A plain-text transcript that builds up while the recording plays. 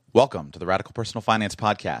Welcome to the Radical Personal Finance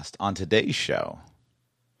Podcast. On today's show,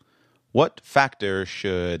 what factor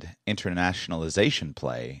should internationalization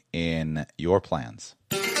play in your plans?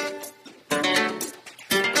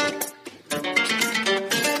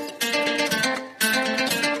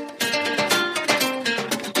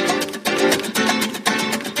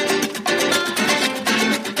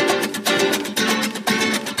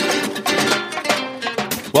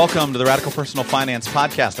 Welcome to the Radical Personal Finance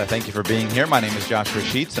Podcast. I thank you for being here. My name is Joshua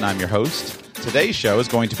Sheets, and I'm your host. Today's show is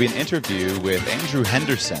going to be an interview with Andrew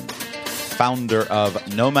Henderson, founder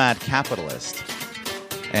of Nomad Capitalist.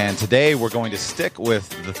 And today we're going to stick with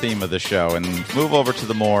the theme of the show and move over to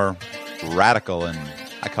the more radical and,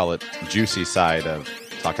 I call it, juicy side of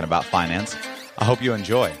talking about finance. I hope you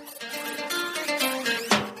enjoy.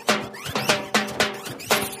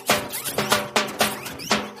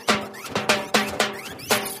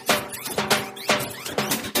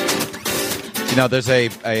 You know, there's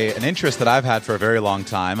an interest that I've had for a very long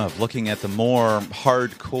time of looking at the more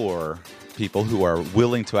hardcore people who are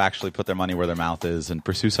willing to actually put their money where their mouth is and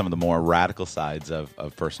pursue some of the more radical sides of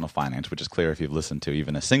personal finance, which is clear if you've listened to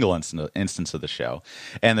even a single instance of the show.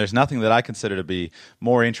 And there's nothing that I consider to be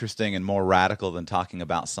more interesting and more radical than talking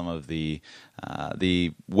about some of the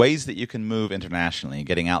ways that you can move internationally,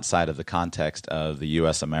 getting outside of the context of the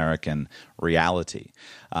U.S.-American reality.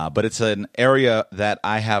 But it's an area that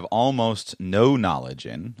I have almost no knowledge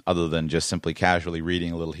in, other than just simply casually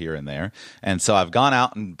reading a little here and there. And so I've gone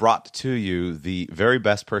out and brought to you the very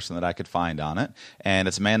best person that I could find on it. And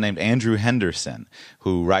it's a man named Andrew Henderson,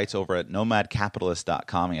 who writes over at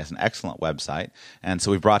nomadcapitalist.com. He has an excellent website. And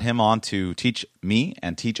so we brought him on to teach me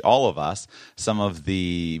and teach all of us some of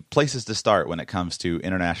the places to start when it comes to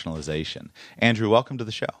internationalization. Andrew, welcome to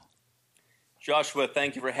the show. Joshua,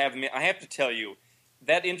 thank you for having me. I have to tell you,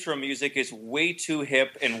 that intro music is way too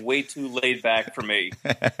hip and way too laid back for me.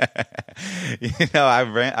 You know,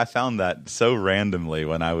 I found that so randomly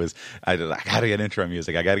when I got to get intro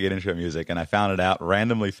music. And I found it out,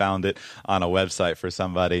 randomly found it on a website for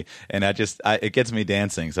somebody. And it gets me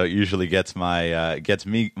dancing. So it usually gets my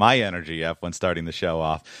energy up when starting the show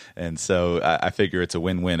off. And so I figure it's a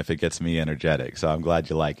win-win if it gets me energetic. So I'm glad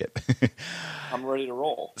you like it. I'm ready to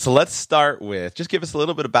roll. So let's start with, just give us a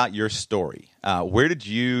little bit about your story. Have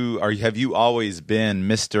you always been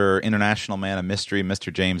Mr. International Man of Mystery,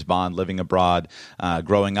 Mr. James Bond, living abroad,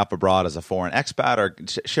 growing up abroad as a foreign expat, or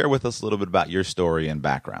share with us a little bit about your story and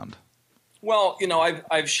background? Well, you know,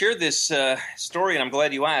 I've shared this story, and I'm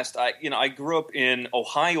glad you asked. I grew up in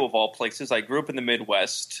Ohio, of all places. I grew up in the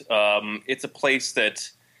Midwest. It's a place that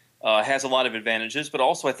has a lot of advantages, but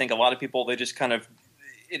also I think a lot of people,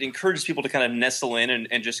 it encourages people to kind of nestle in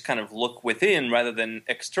and just kind of look within rather than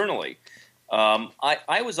externally.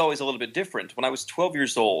 I was always a little bit different. When I was 12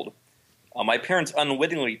 years old, my parents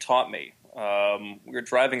unwittingly taught me. We were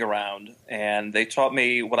driving around, and they taught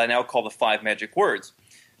me what I now call the 5 magic words,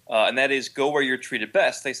 and that is go where you're treated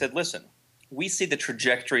best. They said, listen, we see the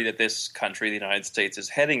trajectory that this country, the United States, is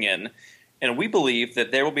heading in, and we believe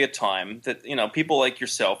that there will be a time that, you know, people like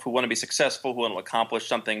yourself who want to be successful, who want to accomplish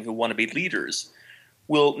something, who want to be leaders,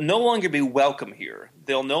 will no longer be welcome here.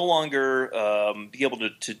 They'll no longer be able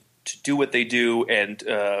to do what they do and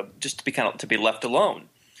just to be left alone.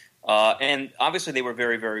 And obviously they were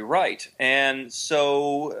very, very right. And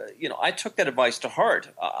so, you know, I took that advice to heart.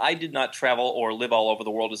 I did not travel or live all over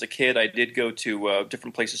the world as a kid. I did go to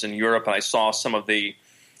different places in Europe, and I saw some of the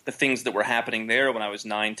things that were happening there when I was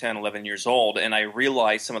 9, 10, 11 years old, and I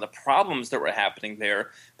realized some of the problems that were happening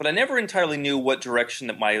there, but I never entirely knew what direction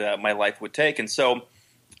that my life would take. And so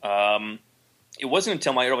it wasn't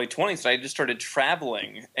until my early 20s that I just started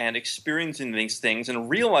traveling and experiencing these things and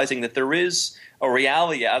realizing that there is a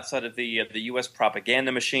reality outside of the U.S.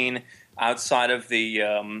 propaganda machine, outside of the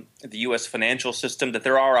U.S. financial system, that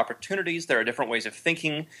there are opportunities, there are different ways of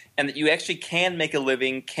thinking, and that you actually can make a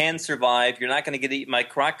living, can survive. You're not going to get eaten by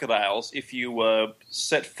crocodiles if you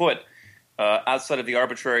set foot outside of the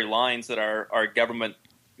arbitrary lines that our government,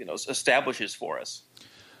 you know, establishes for us.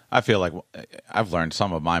 I feel like I've learned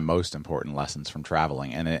some of my most important lessons from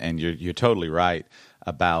traveling, and you're totally right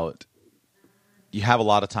about. You have a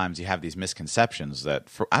lot of times you have these misconceptions that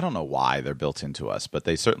I don't know why they're built into us, but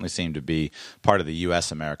they certainly seem to be part of the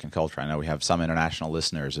U.S. American culture. I know we have some international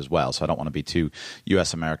listeners as well, so I don't want to be too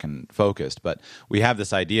U.S. American focused, but we have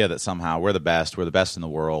this idea that somehow we're the best in the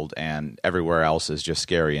world, and everywhere else is just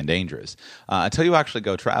scary and dangerous until you actually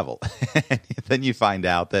go travel. Then you find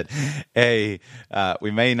out that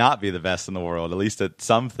we may not be the best in the world, at least at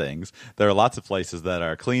some things. There are lots of places that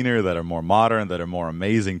are cleaner, that are more modern, that are more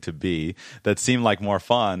amazing to be, that seem seem like more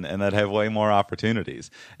fun and that have way more opportunities.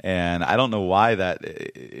 And I don't know why that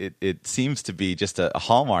it seems to be just a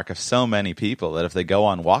hallmark of so many people that if they go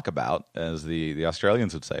on walkabout, as the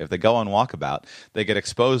Australians would say, if they go on walkabout, they get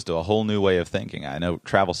exposed to a whole new way of thinking. I know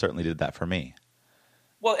travel certainly did that for me.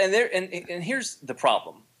 Well, and here's the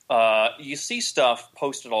problem. You see stuff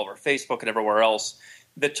posted all over Facebook and everywhere else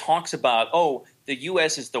that talks about, oh, the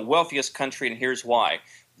U.S. is the wealthiest country and here's why.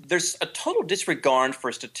 There's a total disregard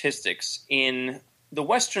for statistics in the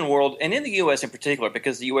Western world and in the U.S. in particular,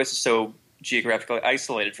 because the U.S. is so geographically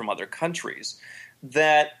isolated from other countries,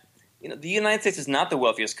 that the United States is not the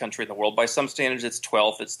wealthiest country in the world. By some standards, it's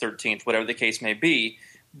 12th, it's 13th, whatever the case may be.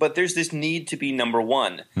 But there's this need to be number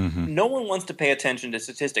one. Mm-hmm. No one wants to pay attention to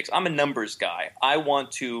statistics. I'm a numbers guy. I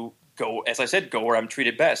want to go, as I said, go where I'm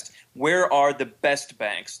treated best. Where are the best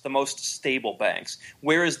banks, the most stable banks?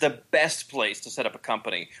 Where is the best place to set up a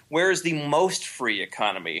company? Where is the most free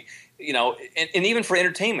economy? And even for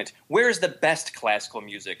entertainment, where is the best classical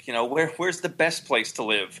music? Where's the best place to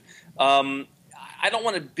live? I don't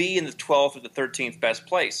want to be in the 12th or the 13th best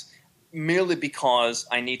place merely because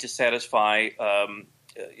I need to satisfy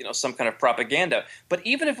some kind of propaganda. But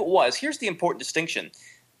even if it was, here's the important distinction.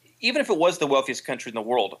 Even if it was the wealthiest country in the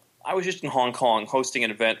world, I was just in Hong Kong hosting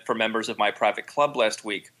an event for members of my private club last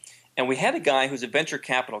week, and we had a guy who's a venture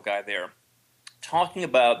capital guy there talking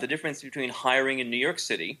about the difference between hiring in New York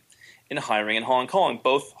City and hiring in Hong Kong,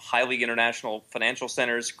 both highly international financial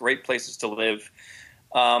centers, great places to live.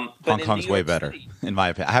 Hong Kong's way better, in my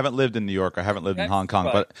opinion. I haven't lived in New York. I haven't lived in Hong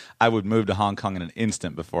Kong, but I would move to Hong Kong in an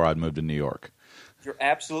instant before I'd move to New York. You're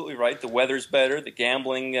absolutely right. The weather's better. The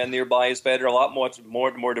gambling nearby is better. A lot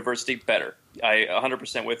more diversity, better. I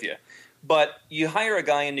 100% with you. But you hire a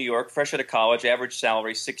guy in New York, fresh out of college, average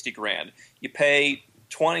salary $60,000. You pay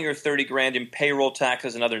 $20 or $30,000 in payroll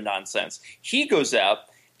taxes and other nonsense. He goes out.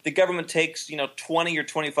 The government takes $20 or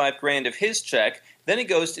 $25,000 of his check. Then he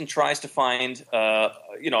goes and tries to find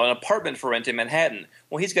an apartment for rent in Manhattan.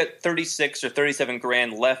 Well, he's got $36,000 or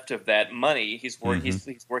 $37,000 left of that money. He's working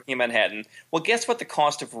in Manhattan. Well, guess what the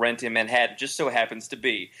cost of rent in Manhattan just so happens to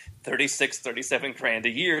be? $36,000, $37,000 a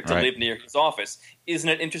year to live near his office. Isn't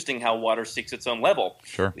it interesting how water seeks its own level?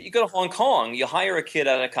 Sure. But you go to Hong Kong, you hire a kid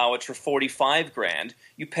out of college for $45,000.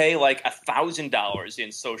 You pay like $1,000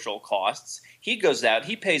 in social costs. He goes out,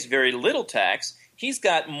 he pays very little tax. He's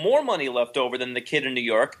got more money left over than the kid in New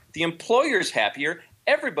York. The employer's happier.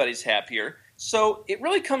 Everybody's happier. So it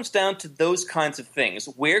really comes down to those kinds of things.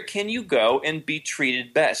 Where can you go and be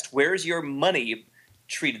treated best? Where is your money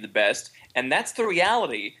treated the best? And that's the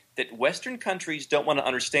reality that Western countries don't want to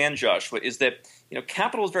understand, Joshua, is that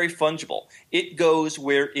capital is very fungible. It goes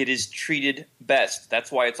where it is treated best.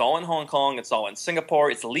 That's why it's all in Hong Kong. It's all in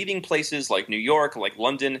Singapore. It's leading places like New York, like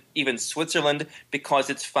London, even Switzerland, because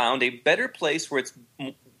it's found a better place where it's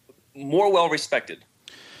more well respected.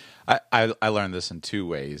 I learned this in two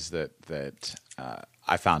ways that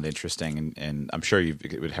I found interesting, and I'm sure you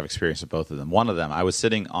would have experience with both of them. One of them, I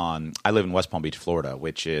live in West Palm Beach, Florida,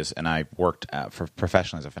 and I worked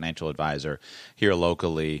professionally as a financial advisor here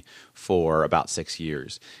locally for about 6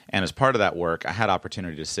 years. And as part of that work, I had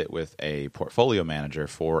opportunity to sit with a portfolio manager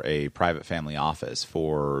for a private family office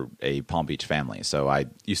for a Palm Beach family. So I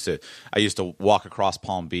used to walk across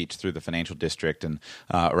Palm Beach through the financial district and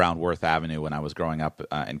around Worth Avenue when I was growing up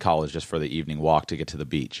in college, just for the evening walk to get to the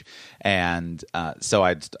beach. And so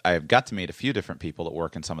I got to meet a few different people that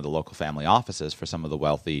work in some of the local family offices for some of the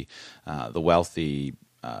wealthy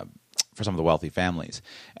families,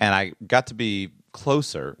 and I got to be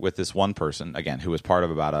closer with this one person again who was part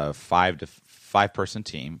of about a five person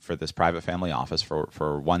team for this private family office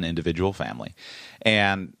for one individual family,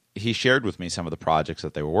 and he shared with me some of the projects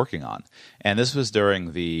that they were working on, and this was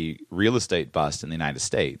during the real estate bust in the United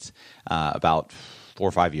States about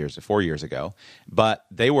 4 years ago, but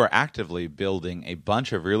they were actively building a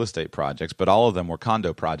bunch of real estate projects, but all of them were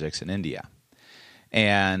condo projects in India.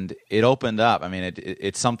 And it opened up. I mean,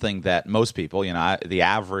 it's something that most people, the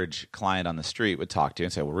average client on the street would talk to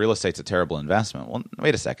and say, well, real estate's a terrible investment. Well,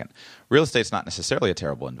 wait a second. Real estate's not necessarily a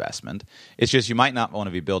terrible investment. It's just you might not want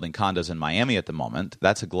to be building condos in Miami at the moment.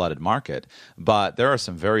 That's a glutted market. But there are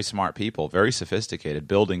some very smart people, very sophisticated,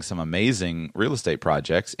 building some amazing real estate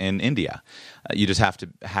projects in India. You just have to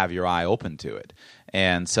have your eye open to it.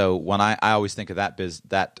 And so when I always think of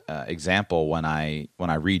that example when I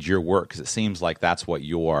read your work, because it seems like that's what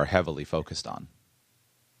you're heavily focused on.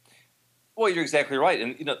 Well, you're exactly right,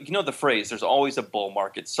 and you know the phrase. There's always a bull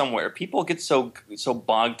market somewhere. People get so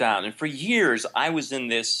bogged down, and for years I was in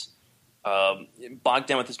this bogged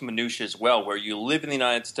down with this minutia as well, where you live in the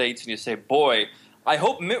United States and you say, "Boy, I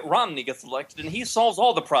hope Mitt Romney gets elected and he solves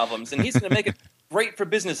all the problems and he's going to make it." great for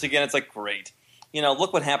business again. It's like, great.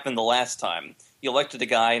 Look what happened the last time. You elected a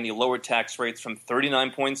guy and you lowered tax rates from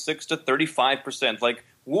 39.6 to 35%. Like,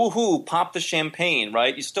 woohoo, pop the champagne,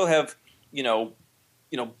 right? You still have,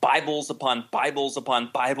 Bibles upon Bibles upon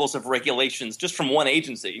Bibles of regulations just from one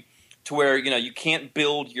agency to where, you can't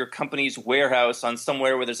build your company's warehouse on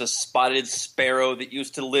somewhere where there's a spotted sparrow that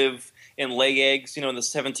used to live and lay eggs, in the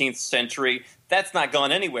 17th century. That's not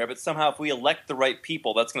gone anywhere, but somehow if we elect the right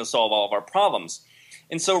people, that's going to solve all of our problems.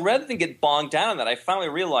 And so rather than get bogged down in that, I finally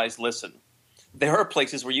realized, listen, there are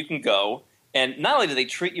places where you can go, and not only do they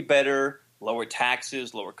treat you better, lower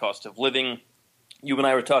taxes, lower cost of living. You and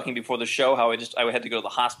I were talking before the show how I had to go to the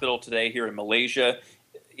hospital today here in Malaysia.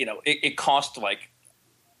 It cost like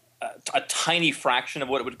a tiny fraction of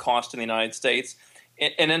what it would cost in the United States.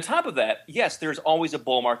 And on top of that, yes, there's always a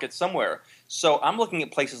bull market somewhere. So I'm looking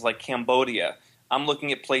at places like Cambodia. I'm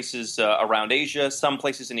looking at places around Asia, some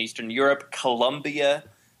places in Eastern Europe, Colombia,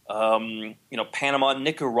 Panama,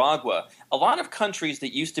 Nicaragua. A lot of countries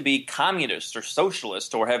that used to be communist or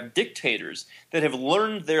socialist or have dictators that have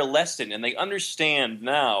learned their lesson and they understand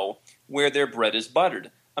now where their bread is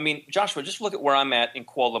buttered. I mean, Joshua, just look at where I'm at in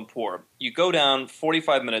Kuala Lumpur. You go down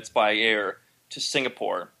 45 minutes by air to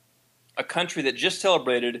Singapore, a country that just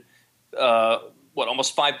celebrated,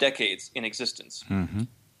 almost 5 decades in existence. Mm-hmm.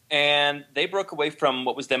 And they broke away from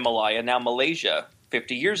what was then Malaya, now Malaysia,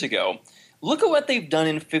 50 years ago. Look at what they've done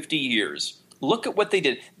in 50 years. Look at what they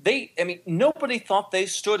did. Nobody thought they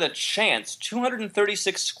stood a chance.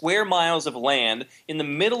 236 square miles of land in the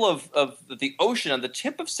middle of the ocean on the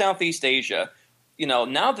tip of Southeast Asia.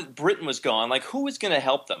 Now that Britain was gone, like, who was going to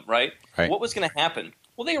help them, right? What was going to happen?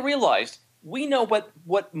 Well, they realized we know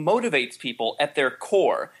what motivates people at their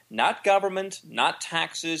core. Not government, not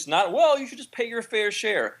taxes, not, you should just pay your fair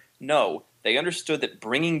share. No, they understood that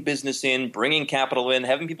bringing business in, bringing capital in,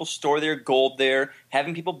 having people store their gold there,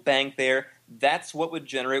 having people bank there, that's what would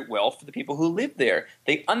generate wealth for the people who live there.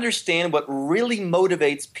 They understand what really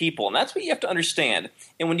motivates people, and that's what you have to understand.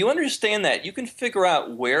 And when you understand that, you can figure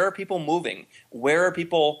out where are people moving, where are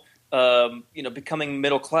people becoming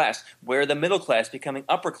middle class, where are the middle class becoming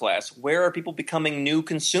upper class, where are people becoming new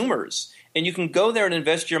consumers. And you can go there and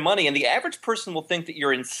invest your money, and the average person will think that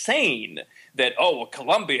you're insane, that,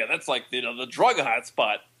 Colombia, that's like the drug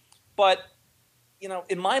hotspot. But,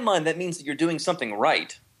 in my mind, that means that you're doing something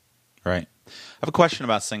right. Right. I have a question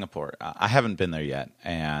about Singapore. I haven't been there yet,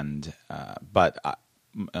 but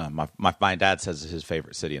my dad says it's his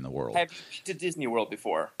favorite city in the world. Have you been to Disney World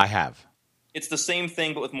before? I have. It's the same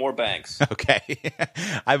thing, but with more banks. Okay.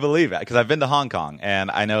 I believe it because I've been to Hong Kong,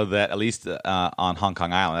 and I know that at least on Hong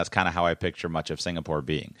Kong Island, that's kind of how I picture much of Singapore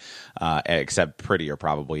being, except prettier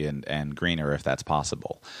probably and greener if that's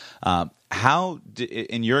possible.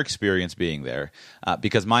 In your experience being there,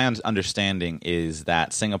 because my understanding is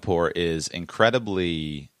that Singapore is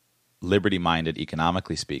incredibly liberty-minded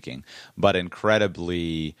economically speaking, but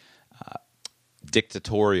incredibly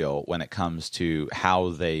dictatorial when it comes to how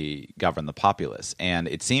they govern the populace. And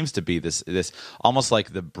it seems to be this almost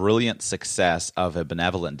like the brilliant success of a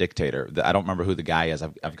benevolent dictator. I don't remember who the guy is.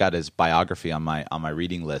 I've got his biography on my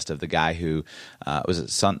reading list of the guy who was it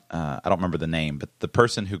son. I don't remember the name, but the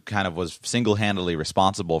person who kind of was single-handedly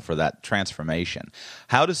responsible for that transformation.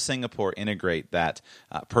 How does Singapore integrate that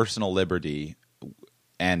personal liberty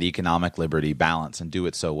and economic liberty balance and do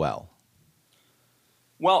it so well?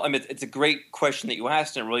 Well, it's a great question that you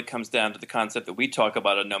asked, and it really comes down to the concept that we talk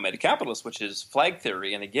about at Nomadic Capitalist, which is flag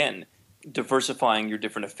theory, and again, diversifying your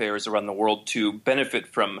different affairs around the world to benefit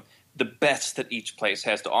from the best that each place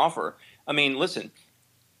has to offer. Listen,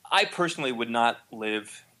 I personally would not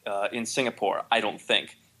live in Singapore, I don't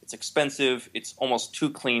think. It's expensive. It's almost too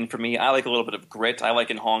clean for me. I like a little bit of grit. I like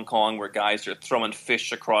in Hong Kong where guys are throwing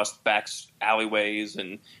fish across back alleyways,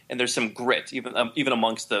 and there's some grit, even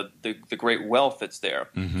amongst the great wealth that's there.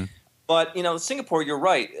 Mm-hmm. But, Singapore, you're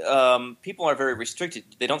right. People are very restricted.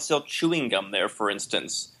 They don't sell chewing gum there, for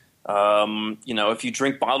instance. If you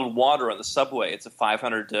drink bottled water on the subway, it's a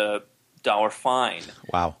 $500 fine.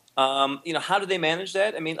 Wow. How do they manage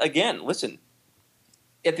that? Again, listen.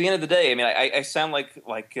 At the end of the day, I sound like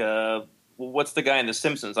what's the guy in The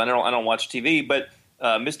Simpsons? I don't watch TV, but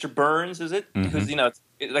Mr. Burns, is it? Mm-hmm. Who's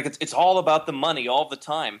it's all about the money all the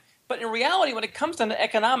time. But in reality, when it comes down to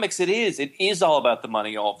economics, it is all about the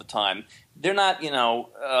money all the time. They're not,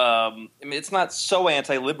 it's not so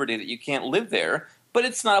anti-liberty that you can't live there, but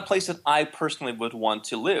it's not a place that I personally would want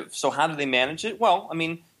to live. So how do they manage it? Well,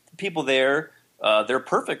 the people there. They're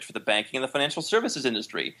perfect for the banking and the financial services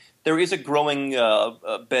industry. There is a growing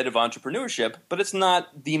bed of entrepreneurship, but it's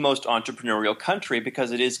not the most entrepreneurial country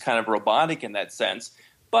because it is kind of robotic in that sense.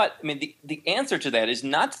 But I mean, the answer to that is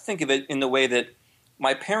not to think of it in the way that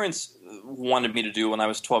my parents wanted me to do when I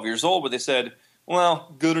was 12 years old, where they said,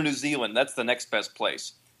 well, go to New Zealand. That's the next best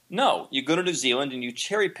place. No, you go to New Zealand and you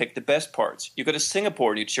cherry pick the best parts. You go to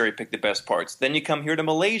Singapore and you cherry pick the best parts. Then you come here to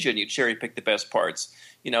Malaysia and you cherry pick the best parts.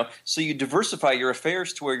 So you diversify your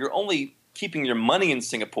affairs to where you're only keeping your money in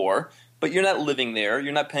Singapore, but you're not living there.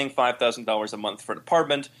 You're not paying $5,000 a month for an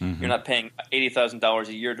apartment. Mm-hmm. You're not paying $80,000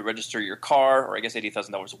 a year to register your car, or I guess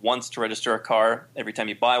 $80,000 once to register a car every time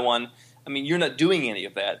you buy one. I mean, you're not doing any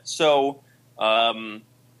of that. So,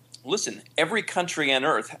 listen, every country on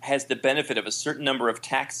earth has the benefit of a certain number of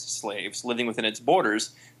tax slaves living within its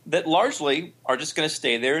borders that largely are just going to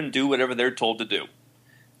stay there and do whatever they're told to do.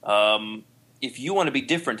 If you want to be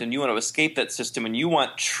different and you want to escape that system and you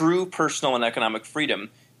want true personal and economic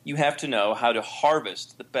freedom, you have to know how to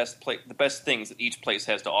harvest the best things that each place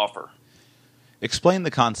has to offer. Explain the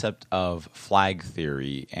concept of flag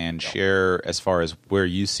theory and share as far as where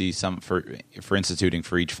you see some for instituting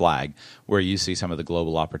for each flag, where you see some of the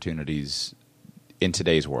global opportunities in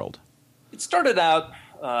today's world. It started out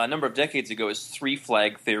a number of decades ago as three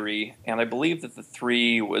flag theory, and I believe that the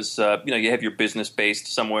three was you have your business based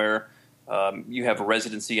somewhere. You have a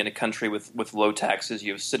residency in a country with low taxes.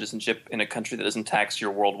 You have citizenship in a country that doesn't tax your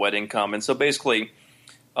worldwide income. And so basically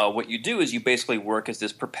what you do is you basically work as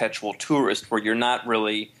this perpetual tourist where you're not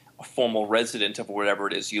really a formal resident of wherever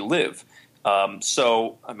it is you live.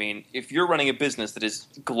 So, I mean, if you're running a business that is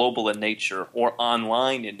global in nature or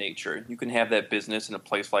online in nature, you can have that business in a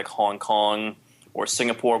place like Hong Kong or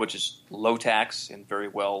Singapore, which is low tax and very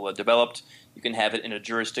well developed. You can have it in a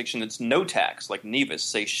jurisdiction that's no tax, like Nevis,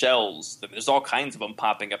 Seychelles. There's all kinds of them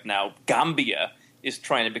popping up now. Gambia is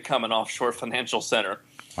trying to become an offshore financial center.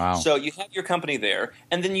 Wow. So you have your company there,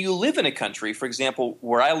 and then you live in a country, for example,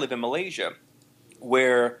 where I live in Malaysia,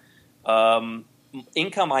 where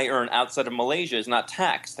income I earn outside of Malaysia is not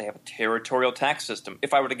taxed. They have a territorial tax system.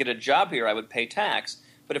 If I were to get a job here, I would pay tax.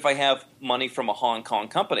 But if I have money from a Hong Kong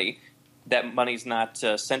company, that money's not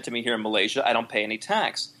sent to me here in Malaysia. I don't pay any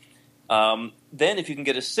tax. Then if you can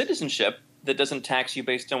get a citizenship that doesn't tax you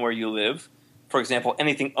based on where you live, for example,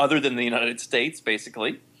 anything other than the United States,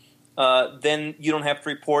 basically, then you don't have to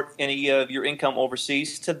report any of your income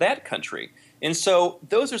overseas to that country. And so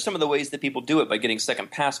those are some of the ways that people do it, by getting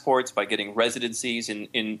second passports, by getting residencies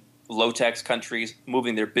in low-tax countries,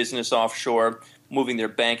 moving their business offshore, moving their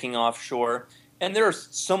banking offshore. And there are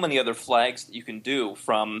so many other flags that you can do,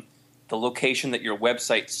 from the location that your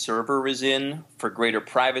website server is in for greater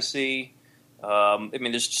privacy. I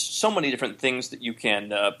mean, there's so many different things that you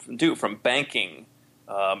can do, from banking,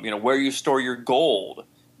 where you store your gold,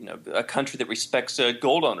 a country that respects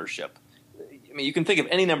gold ownership. I mean, you can think of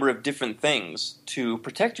any number of different things to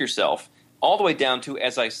protect yourself, all the way down to,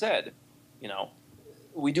 as I said,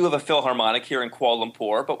 we do have a Philharmonic here in Kuala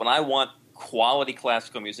Lumpur, but when I want quality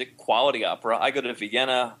classical music, quality opera, I go to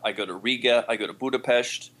Vienna, I go to Riga, I go to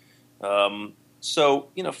Budapest. So,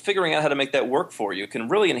 figuring out how to make that work for you can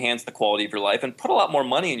really enhance the quality of your life and put a lot more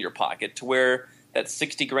money in your pocket, to where that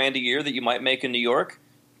 $60,000 a year that you might make in New York,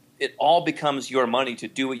 it all becomes your money to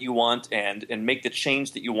do what you want and make the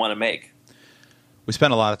change that you want to make. We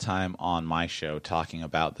spend a lot of time on my show talking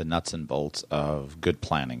about the nuts and bolts of good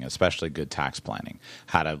planning, especially good tax planning,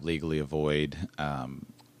 how to legally avoid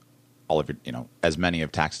all of your, as many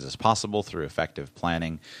of taxes as possible through effective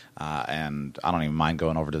planning. And I don't even mind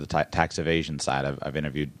going over to the tax evasion side. I've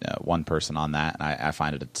interviewed one person on that, and I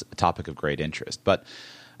find it a topic of great interest. But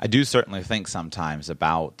I do certainly think sometimes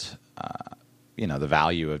about the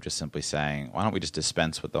value of just simply saying, why don't we just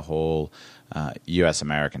dispense with the whole U.S.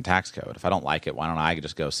 American tax code? If I don't like it, why don't I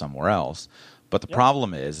just go somewhere else? But the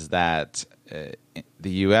problem is that the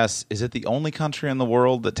U.S., is it the only country in the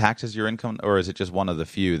world that taxes your income, or is it just one of the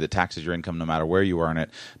few that taxes your income no matter where you earn it,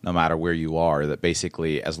 no matter where you are, that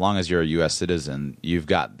basically as long as you're a U.S. citizen, you've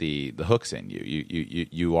got the hooks in you.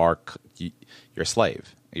 You're a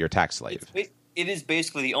slave. You're a tax slave. It is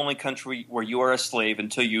basically the only country where you are a slave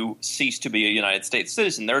until you cease to be a United States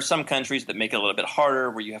citizen. There are some countries that make it a little bit harder,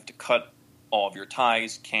 where you have to cut all of your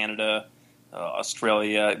ties, Canada,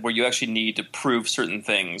 Australia, where you actually need to prove certain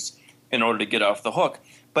things in order to get off the hook.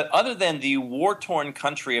 But other than the war-torn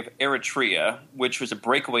country of Eritrea, which was a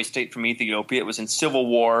breakaway state from Ethiopia, it was in civil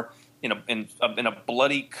war, in a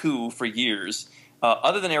bloody coup for years.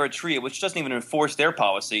 Other than Eritrea, which doesn't even enforce their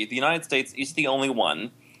policy, the United States is the only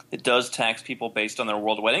one that does tax people based on their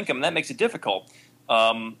worldwide income, and that makes it difficult.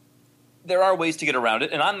 There are ways to get around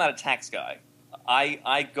it, and I'm not a tax guy.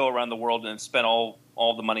 I go around the world and spend all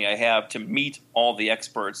the money I have to meet all the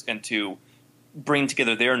experts and to bring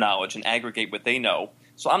together their knowledge and aggregate what they know.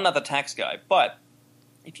 So I'm not the tax guy. But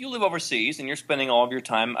if you live overseas and you're spending all of your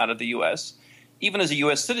time out of the U.S., even as a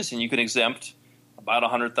U.S. citizen, you can exempt about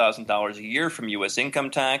 $100,000 a year from U.S. income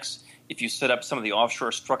tax. If you set up some of the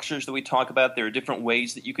offshore structures that we talk about, there are different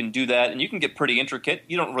ways that you can do that, and you can get pretty intricate.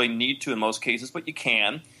 You don't really need to in most cases, but you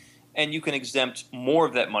can. And you can exempt more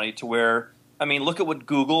of that money to where, I mean, look at what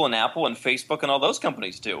Google and Apple and Facebook and all those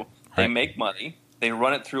companies do. Right. They make money, they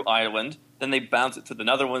run it through Ireland, then they bounce it to the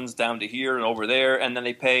Netherlands, down to here and over there, and then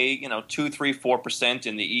they pay 2, 3, 4%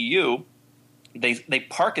 in the EU. They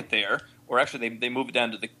park it there, or actually they move it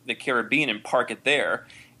down to the Caribbean and park it there.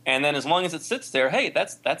 And then as long as it sits there, hey,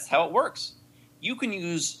 that's how it works. You can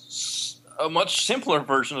use a much simpler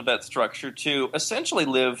version of that structure to essentially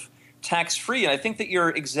live tax-free. And I think that you're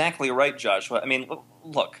exactly right, Joshua. I mean,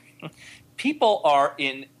 look, people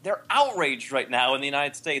they're outraged right now in the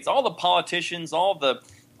United States. All the politicians, all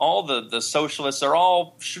the socialists are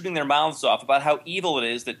all shooting their mouths off about how evil it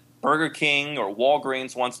is that Burger King or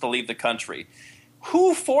Walgreens wants to leave the country.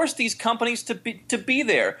 Who forced these companies to be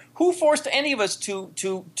there? Who forced any of us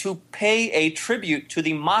to pay a tribute to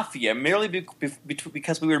the mafia merely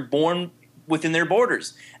because we were born within their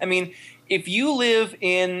borders? I mean, if you live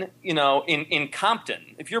in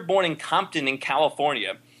Compton, if you're born in Compton in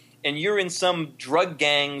California, and you're in some drug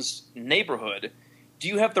gang's neighborhood, do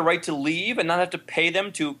you have the right to leave and not have to pay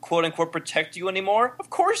them to, quote-unquote, protect you anymore? Of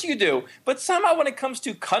course you do. But somehow when it comes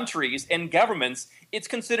to countries and governments, it's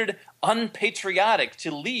considered unpatriotic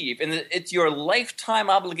to leave, and it's your lifetime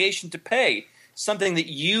obligation to pay, something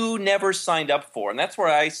that you never signed up for. And that's where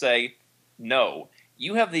I say, no.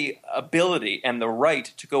 You have the ability and the right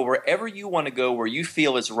to go wherever you want to go, where you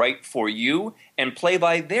feel is right for you, and play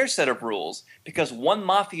by their set of rules, because one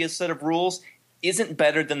mafia's set of rules isn't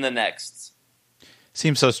better than the next's.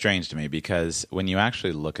 Seems so strange to me, because when you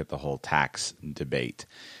actually look at the whole tax debate,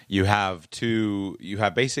 you have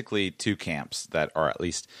basically two camps that are, at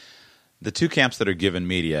least the two camps that are given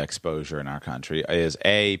media exposure in our country, is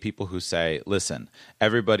people who say, listen,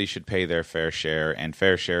 everybody should pay their fair share, and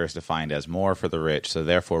fair share is defined as more for the rich, so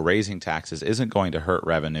therefore raising taxes isn't going to hurt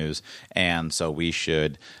revenues, and so we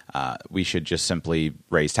should just simply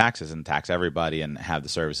raise taxes and tax everybody and have the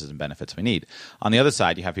services and benefits we need. On the other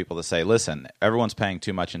side, you have people that say, listen, everyone's paying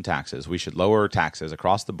too much in taxes. We should lower taxes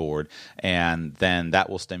across the board, and then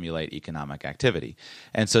that will stimulate economic activity.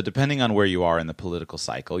 And so depending on where you are in the political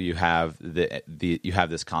cycle, you have you have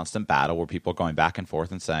this constant battle where people are going back and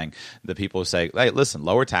forth and saying, the people who say, hey, listen,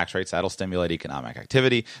 lower tax rates, that'll stimulate economic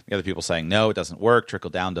activity. The other people saying, no, it doesn't work, trickle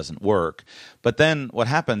down doesn't work. But then what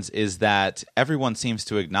happens is that everyone seems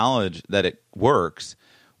to acknowledge that it works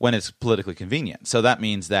when it's politically convenient. So that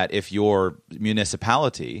means that if your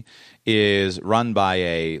municipality is run by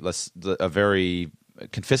a very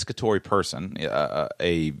confiscatory person,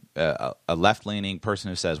 a left-leaning person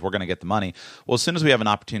who says we're going to get the money, well, as soon as we have an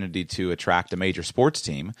opportunity to attract a major sports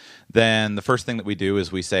team, then the first thing that we do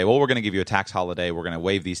is we say, well, we're going to give you a tax holiday, we're going to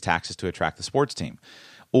waive these taxes to attract the sports team.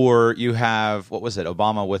 Or you have, what was it,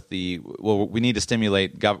 Obama with we need to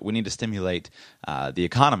stimulate the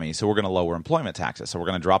economy, so we're going to lower employment taxes. So we're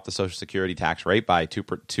going to drop the Social Security tax rate by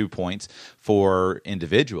 2 points for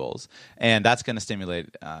individuals, and that's going to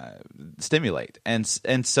stimulate.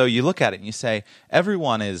 And so you look at it and you say,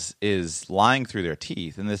 everyone is lying through their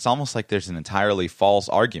teeth, and it's almost like there's an entirely false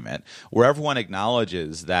argument where everyone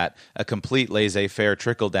acknowledges that a complete laissez-faire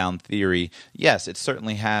trickle-down theory, yes, it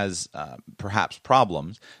certainly has perhaps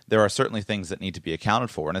problems. There are certainly things that need to be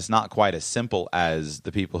accounted for, and it's not quite as simple as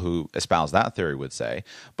the people who espouse that theory would say.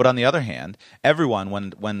 But on the other hand, everyone,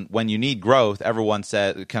 when you need growth, everyone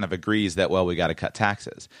kind of agrees that, well, we got to cut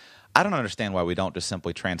taxes. I don't understand why we don't just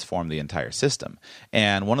simply transform the entire system.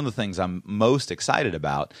 And one of the things I'm most excited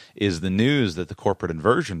about is the news that the corporate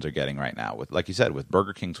inversions are getting right now, with, like you said, with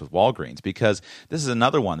Burger Kings, with Walgreens, because this is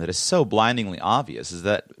another one that is so blindingly obvious, is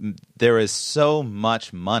that there is so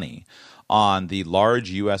much money on the large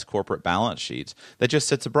U.S. corporate balance sheets that just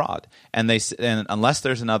sits abroad, and unless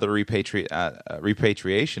there's another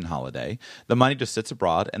repatriation holiday, the money just sits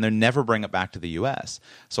abroad, and they never bring it back to the U.S.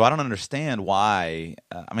 So I don't understand why.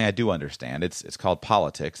 I do understand. It's called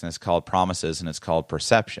politics, and it's called promises, and it's called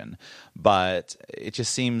perception, but it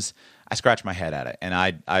just seems. I scratch my head at it,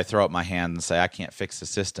 and I throw up my hand and say, I can't fix the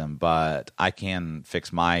system, but I can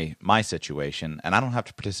fix my situation, and I don't have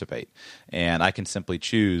to participate. And I can simply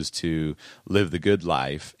choose to live the good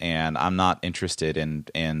life, and I'm not interested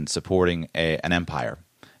in supporting an empire.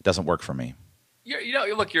 It doesn't work for me.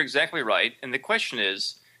 Look, you're exactly right. And the question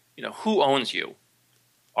is, who owns you?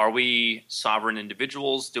 Are we sovereign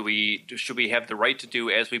individuals? Should we have the right to do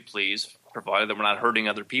as we please, provided that we're not hurting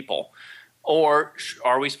other people? Or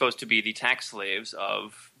are we supposed to be the tax slaves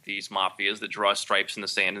of these mafias that draw stripes in the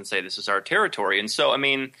sand and say this is our territory. And so, I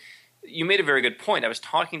mean, you made a very good point. I was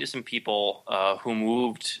talking to some people who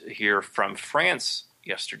moved here from France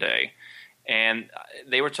yesterday, and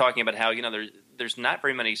they were talking about how, there's not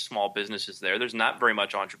very many small businesses there. There's not very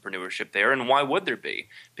much entrepreneurship there. And why would there be?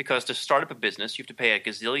 Because to start up a business, you have to pay $1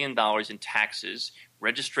 gazillion in taxes,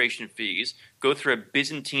 registration fees, go through a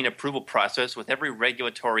Byzantine approval process with every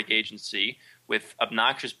regulatory agency, with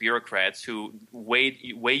obnoxious bureaucrats who weigh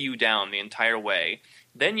you down the entire way.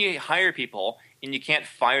 Then you hire people, and you can't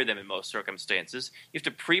fire them in most circumstances. You have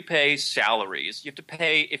to prepay salaries. You have to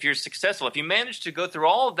pay, if you're successful, if you manage to go through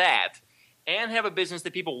all of that and have a business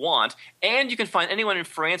that people want, and you can find anyone in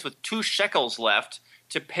France with 2 shekels left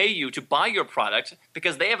to pay you to buy your product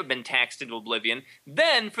because they haven't been taxed into oblivion,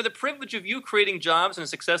 then for the privilege of you creating jobs in a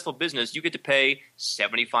successful business, you get to pay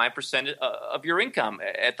 75% of your income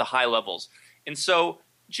at the high levels. And so,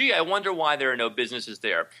 gee, I wonder why there are no businesses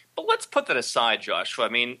there. But let's put that aside, Joshua. I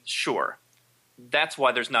mean, sure, that's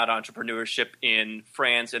why there's not entrepreneurship in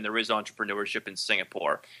France and there is entrepreneurship in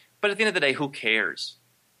Singapore. But at the end of the day, who cares?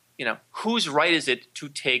 Whose right is it to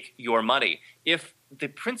take your money? If the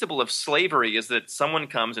principle of slavery is that someone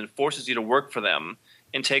comes and forces you to work for them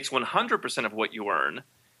and takes 100% of what you earn,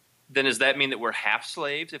 then does that mean that we're half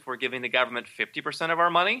slaves if we're giving the government 50% of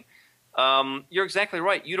our money? You're exactly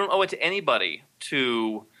right. You don't owe it to anybody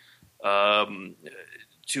to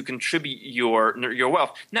contribute your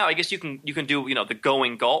wealth. Now, I guess you can do the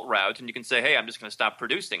going Galt route, and you can say, hey, I'm just going to stop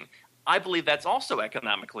producing. I believe that's also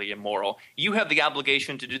economically immoral. You have the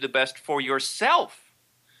obligation to do the best for yourself.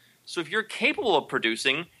 So if you're capable of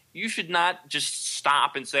producing, you should not just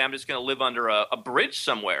stop and say, I'm just going to live under a bridge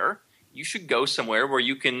somewhere. You should go somewhere where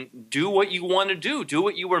you can do what you want to do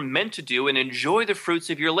what you were meant to do, and enjoy the fruits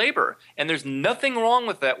of your labor. And there's nothing wrong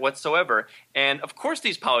with that whatsoever. And of course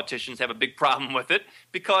these politicians have a big problem with it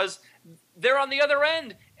because they're on the other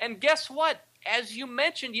end. And guess what? As you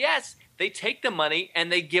mentioned, yes, they take the money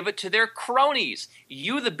and they give it to their cronies.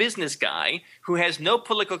 You, the business guy who has no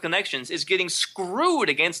political connections, is getting screwed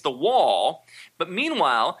against the wall. But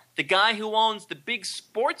meanwhile, the guy who owns the big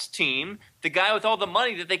sports team, the guy with all the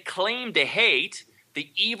money that they claim to hate,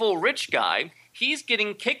 the evil rich guy, he's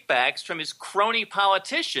getting kickbacks from his crony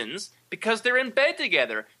politicians because they're in bed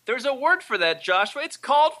together. There's a word for that, Joshua. It's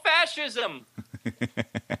called fascism.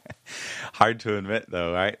 Hard to admit,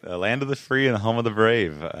 though, right? The land of the free and the home of the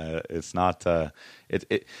brave. It's not. I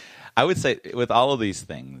would say with all of these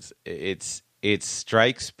things, it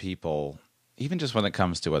strikes people, even just when it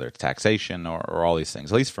comes to whether it's taxation or all these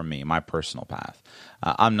things. At least for me, my personal path,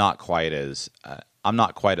 I'm not quite as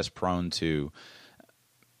prone to.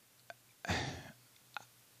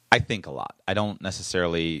 I think a lot. I don't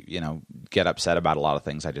necessarily, get upset about a lot of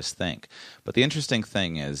things. I just think. But the interesting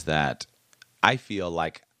thing is that I feel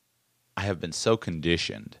like I have been so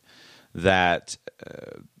conditioned that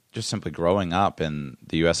just simply growing up in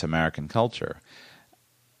the U.S. American culture,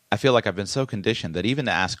 I feel like I've been so conditioned that even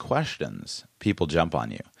to ask questions, people jump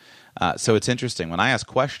on you. So it's interesting when I ask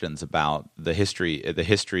questions about the history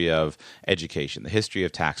of education, the history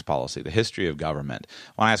of tax policy, the history of government.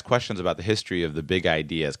 When I ask questions about the history of the big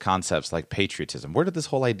ideas, concepts like patriotism, where did this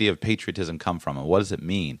whole idea of patriotism come from, and what does it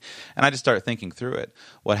mean? And I just start thinking through it.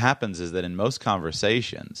 What happens is that in most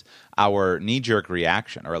conversations, our knee-jerk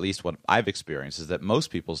reaction, or at least what I've experienced, is that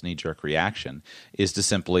most people's knee-jerk reaction is to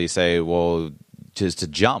simply say, well, just to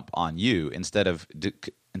jump on you instead of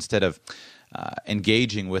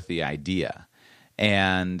engaging with the idea.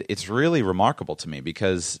 And it's really remarkable to me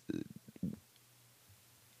because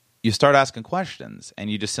you start asking questions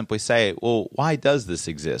and you just simply say, well, why does this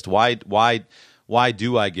exist? Why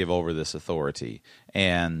do I give over this authority?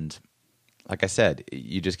 And like I said,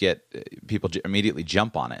 you just get people immediately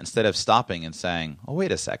jump on it instead of stopping and saying, oh,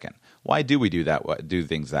 wait a second. Why do we do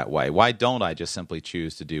things that way? Why don't I just simply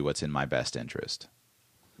choose to do what's in my best interest?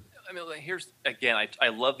 I mean, here's again. I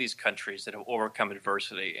love these countries that have overcome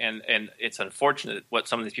adversity, and it's unfortunate what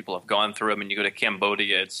some of these people have gone through. I mean, you go to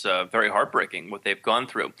Cambodia; it's very heartbreaking what they've gone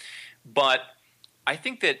through. But I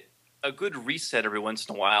think that a good reset every once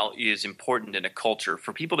in a while is important in a culture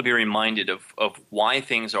for people to be reminded of why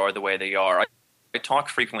things are the way they are. I talk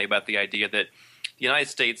frequently about the idea that the United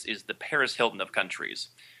States is the Paris Hilton of countries,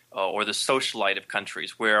 or the socialite of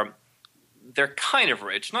countries, where they're kind of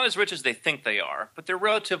rich, not as rich as they think they are, but they're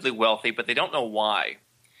relatively wealthy, but they don't know why.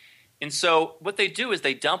 And so what they do is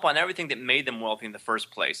they dump on everything that made them wealthy in the first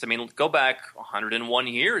place. I mean, go back 101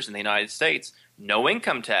 years in the United States, no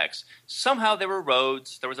income tax. Somehow there were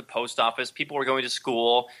roads, there was a post office, people were going to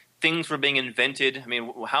school, things were being invented. I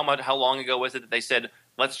mean, how long ago was it that they said,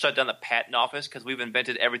 let's shut down the patent office because we've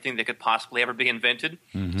invented everything that could possibly ever be invented?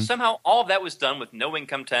 Mm-hmm. Somehow all of that was done with no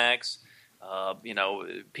income tax.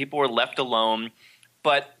 People were left alone.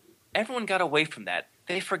 But everyone got away from that.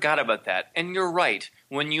 They forgot about that. And you're right.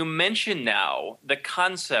 When you mention now the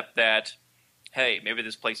concept that, hey, maybe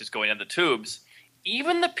this place is going down the tubes,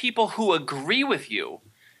 even the people who agree with you,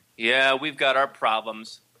 yeah, we've got our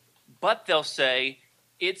problems, but they'll say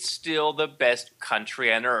it's still the best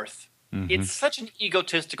country on earth. Mm-hmm. It's such an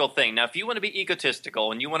egotistical thing. Now, if you want to be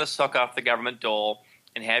egotistical and you want to suck off the government dole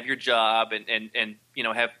and have your job and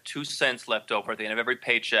have 2 cents left over at the end of every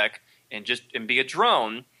paycheck and be a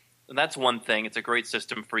drone, that's one thing. It's a great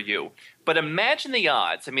system for you. But imagine the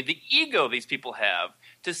odds. I mean, the ego these people have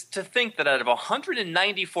to think that out of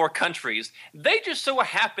 194 countries, they just so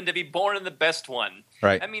happen to be born in the best one.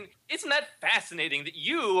 Right. I mean, isn't that fascinating that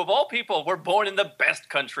you, of all people, were born in the best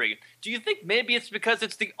country? Do you think maybe it's because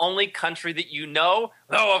it's the only country that you know?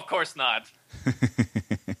 No, of course not.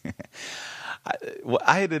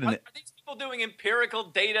 I did Are these people doing empirical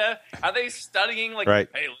data? Are they studying right.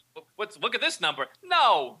 Hey, look at this number?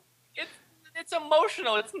 No. It's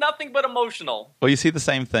emotional. It's nothing but emotional. Well, you see the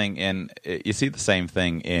same thing in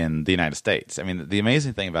the United States. I mean, the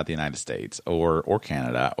amazing thing about the United States or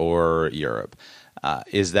Canada or Europe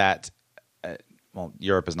is that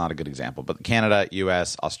Europe is not a good example, but Canada,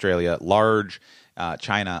 U.S., Australia, large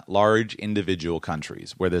China, large individual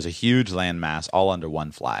countries where there's a huge landmass all under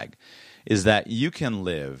one flag, is that you can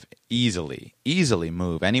live easily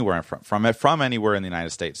move anywhere from anywhere in the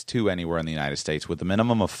United States to anywhere in the United States with the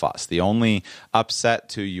minimum of fuss. The only upset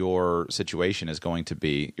to your situation is going to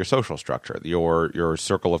be your social structure, your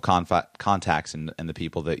circle of contacts and the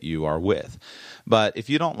people that you are with. But if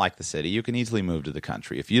you don't like the city, you can easily move to the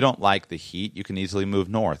country. If you don't like the heat, you can easily move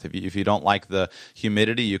north. If you don't like the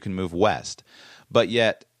humidity, you can move west. But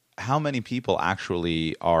yet, how many people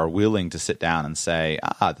actually are willing to sit down and say,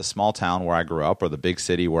 the small town where I grew up or the big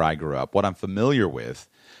city where I grew up, what I'm familiar with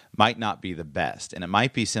might not be the best. And it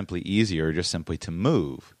might be simply easier just simply to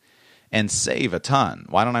move and save a ton.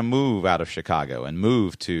 Why don't I move out of Chicago and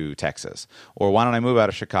move to Texas? Or why don't I move out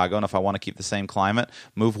of Chicago and if I want to keep the same climate,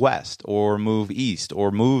 move west or move east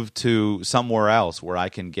or move to somewhere else where I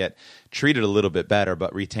can get treated a little bit better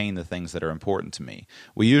but retain the things that are important to me.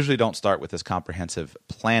 We usually don't start with this comprehensive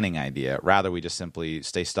planning idea. Rather, we just simply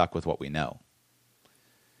stay stuck with what we know.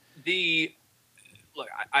 Look,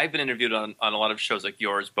 I've been interviewed on a lot of shows like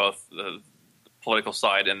yours, both the political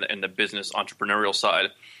side and the business entrepreneurial side.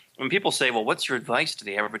 When people say, well, what's your advice to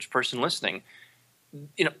the average person listening?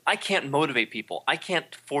 I can't motivate people. I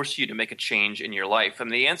can't force you to make a change in your life.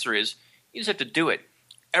 And the answer is you just have to do it.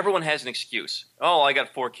 Everyone has an excuse. Oh, I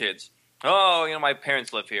got 4 kids. Oh, my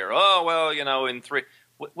parents live here. Oh, well, in 3.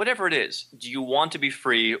 Whatever it is, do you want to be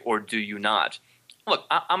free or do you not? Look,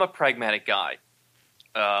 I'm a pragmatic guy.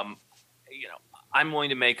 I'm willing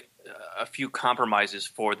to make a few compromises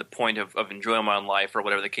for the point of enjoying my own life or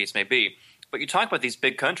whatever the case may be. But you talk about these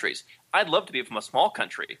big countries. I'd love to be from a small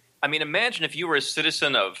country. I mean, imagine if you were a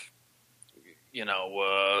citizen of,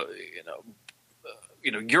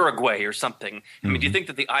 Uruguay or something. I mean, do you think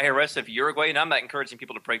that the IRS of Uruguay, and I'm not encouraging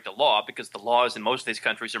people to break the law because the laws in most of these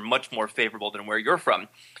countries are much more favorable than where you're from.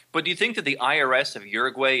 But do you think that the IRS of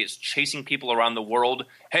Uruguay is chasing people around the world?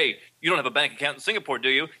 Hey, you don't have a bank account in Singapore, do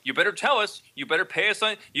you? You better tell us. You better pay us.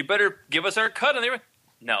 You better give us our cut.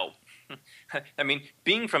 No. I mean,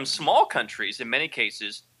 being from small countries in many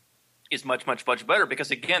cases is much, much, much better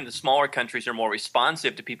because, again, the smaller countries are more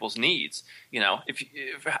responsive to people's needs. You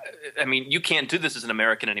can't do this as an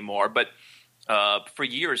American anymore, but for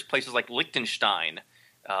years, places like Liechtenstein,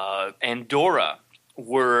 Andorra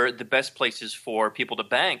were the best places for people to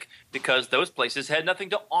bank because those places had nothing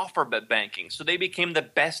to offer but banking. So they became the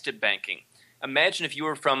best at banking. Imagine if you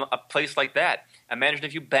were from a place like that. Imagine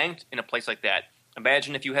if you banked in a place like that.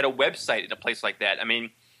 Imagine if you had a website in a place like that. I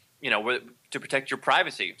mean, to protect your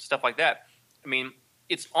privacy, stuff like that. I mean,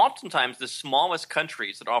 it's oftentimes the smallest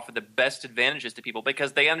countries that offer the best advantages to people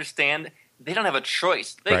because they understand they don't have a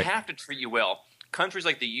choice. They have to treat you well. Countries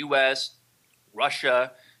like the U.S.,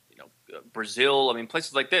 Russia, Brazil, I mean,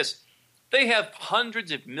 places like this, they have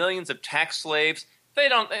hundreds of millions of tax slaves. They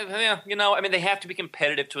don't, they have to be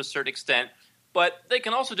competitive to a certain extent. But they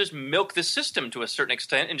can also just milk the system to a certain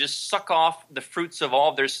extent and just suck off the fruits of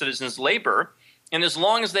all of their citizens' labor. And as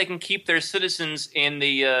long as they can keep their citizens in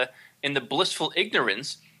the blissful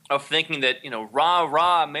ignorance of thinking that,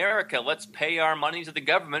 rah, America, let's pay our money to the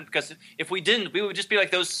government, because if we didn't, we would just be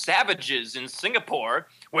like those savages in Singapore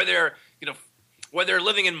where they're, where they're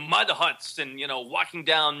living in mud huts and, walking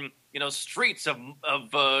down, streets of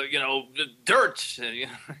dirt,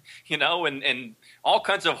 and all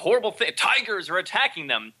kinds of horrible things. Tigers are attacking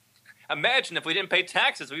them. Imagine if we didn't pay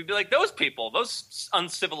taxes, we'd be like those people, those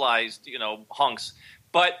uncivilized, hunks.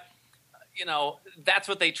 But, that's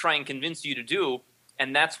what they try and convince you to do.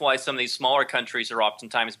 And that's why some of these smaller countries are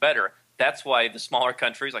oftentimes better. That's why the smaller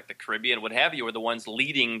countries like the Caribbean, what have you, are the ones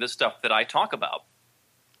leading the stuff that I talk about.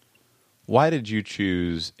 Why did you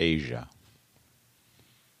choose Asia?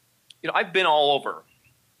 I've been all over.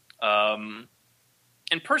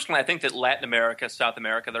 And personally, I think that Latin America, South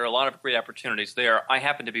America, there are a lot of great opportunities there. I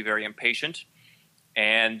happen to be very impatient.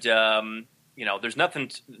 And, there's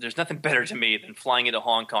nothing better to me than flying into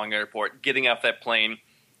Hong Kong airport, getting off that plane,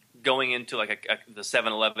 going into the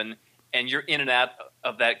 7-Eleven, and you're in and out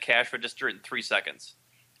of that cash register in 3 seconds.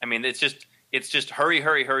 I mean, it's just hurry,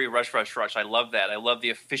 hurry, hurry, rush, rush, rush. I love that. I love the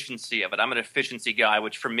efficiency of it. I'm an efficiency guy,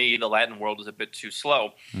 which for me, the Latin world is a bit too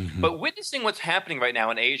slow. Mm-hmm. But witnessing what's happening right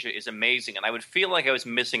now in Asia is amazing, and I would feel like I was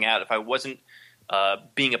missing out if I wasn't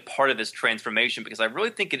being a part of this transformation, because I really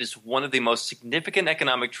think it is one of the most significant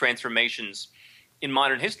economic transformations in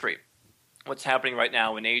modern history. What's happening right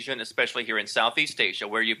now in Asia, and especially here in Southeast Asia,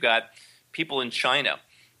 where you've got people in China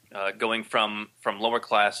going from lower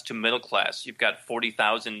class to middle class. You've got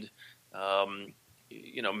 40,000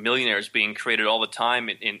 millionaires being created all the time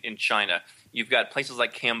in China. You've got places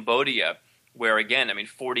like Cambodia, where, again,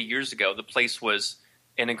 40 years ago, the place was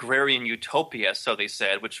an agrarian utopia, so they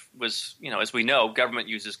said, which was, as we know, government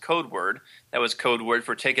uses code word. That was code word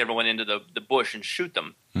for take everyone into the bush and shoot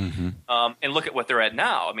them. Mm-hmm. And look at what they're at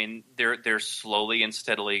now. They're slowly and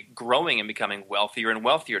steadily growing and becoming wealthier and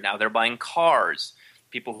wealthier. Now they're buying cars.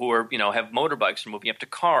 People who are, have motorbikes are moving up to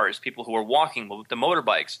cars. People who are walking move up to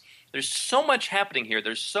motorbikes. There's so much happening here.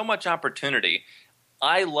 There's so much opportunity.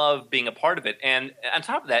 I love being a part of it. And on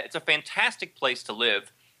top of that, it's a fantastic place to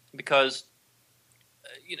live because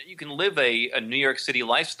you can live a New York City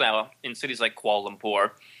lifestyle in cities like Kuala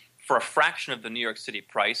Lumpur for a fraction of the New York City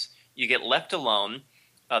price. You get left alone.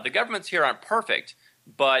 The governments here aren't perfect,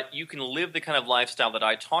 but you can live the kind of lifestyle that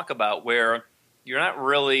I talk about where you're not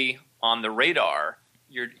really on the radar.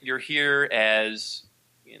 You're here as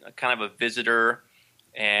kind of a visitor,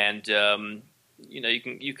 and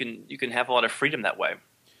you can have a lot of freedom that way.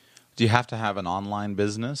 Do you have to have an online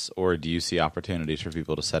business, or do you see opportunities for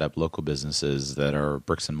people to set up local businesses that are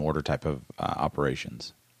bricks and mortar type of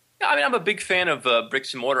operations? Yeah, I'm a big fan of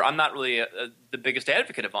bricks and mortar. I'm not really the biggest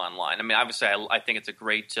advocate of online. Obviously, I think it's a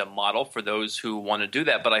great model for those who want to do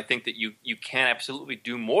that, but I think that you can absolutely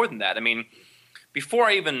do more than that. Before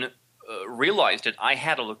I even realized it, I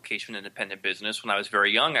had a location-independent business. When I was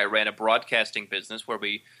very young, I ran a broadcasting business where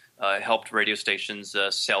we helped radio stations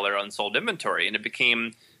sell their unsold inventory, and it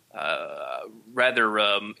became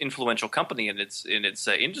rather influential company in its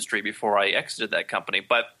industry before I exited that company.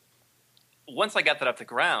 But once I got that off the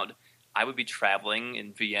ground, I would be traveling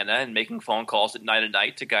in Vienna and making phone calls at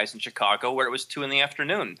night to guys in Chicago where it was 2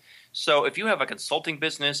 p.m. So if you have a consulting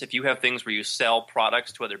business, if you have things where you sell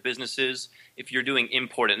products to other businesses, if you're doing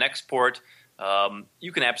import and export,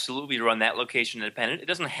 you can absolutely run that location independent. It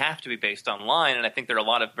doesn't have to be based online, and I think there are a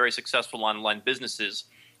lot of very successful online businesses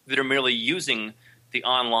that are merely using the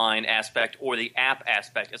online aspect or the app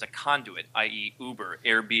aspect as a conduit, i.e. Uber,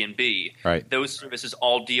 Airbnb. Right. Those services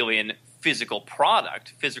all deal in physical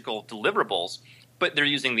product, physical deliverables, but they're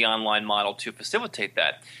using the online model to facilitate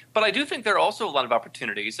that. But I do think there are also a lot of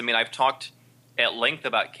opportunities. I've talked at length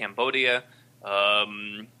about Cambodia.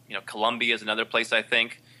 Colombia is another place, I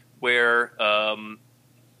think, where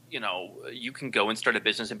you can go and start a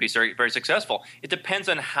business and be very, very successful. It depends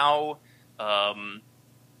on how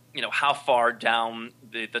far down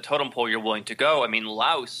the totem pole you're willing to go.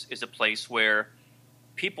 Laos is a place where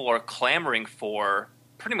people are clamoring for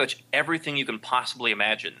pretty much everything you can possibly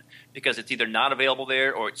imagine because it's either not available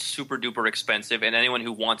there or it's super duper expensive, and anyone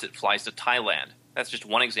who wants it flies to Thailand. That's just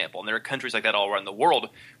one example. And there are countries like that all around the world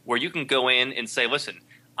where you can go in and say, listen,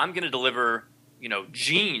 I'm going to deliver,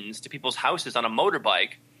 jeans to people's houses on a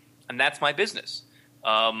motorbike, and that's my business.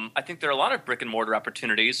 I think there are a lot of brick and mortar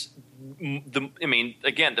opportunities.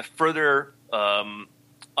 The further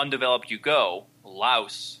undeveloped you go,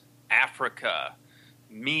 Laos, Africa,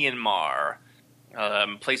 Myanmar,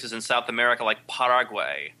 places in South America like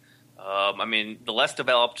Paraguay. The less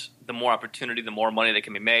developed, the more opportunity, the more money that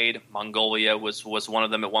can be made. Mongolia was one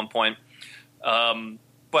of them at one point.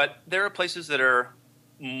 But there are places that are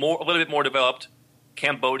a little bit more developed.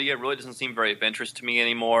 Cambodia really doesn't seem very of interest to me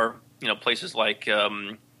anymore. Places like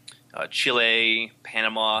Chile,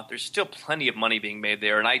 Panama, there's still plenty of money being made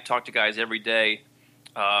there. And I talk to guys every day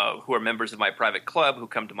who are members of my private club who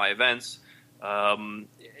come to my events. Some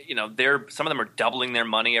of them are doubling their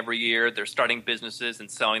money every year. They're starting businesses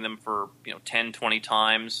and selling them for 10, 20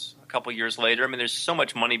 times a couple years later. I mean, there's so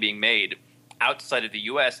much money being made outside of the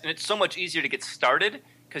U.S., and it's so much easier to get started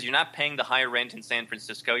because you're not paying the higher rent in San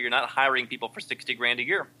Francisco. You're not hiring people for $60,000 a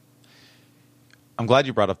year. I'm glad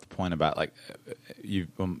you brought up the point about you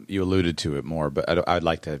alluded to it more, but I'd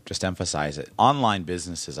like to just emphasize it. Online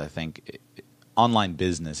business is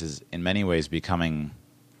in many ways becoming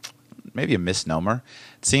maybe a misnomer.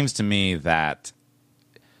 It seems to me that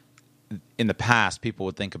in the past, people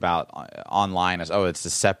would think about online as, it's a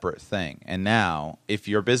separate thing. And now, if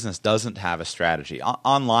your business doesn't have a strategy,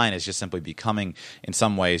 online is just simply becoming, in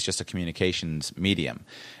some ways, just a communications medium.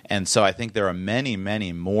 And so I think there are many,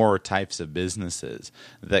 many more types of businesses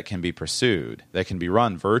that can be pursued, that can be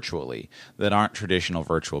run virtually, that aren't traditional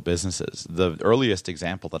virtual businesses. The earliest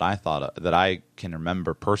example that I can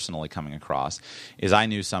remember personally coming across is I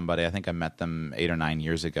knew somebody, I think I met them 8 or 9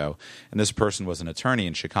 years ago, and this person was an attorney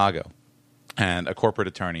in Chicago. And a corporate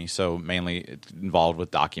attorney, so mainly involved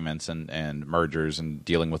with documents and mergers and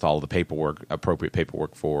dealing with all the appropriate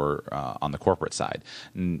paperwork for on the corporate side.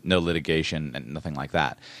 No litigation and nothing like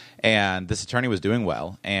that. And this attorney was doing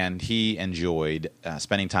well, and he enjoyed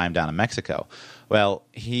spending time down in Mexico. Well,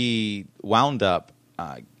 he wound up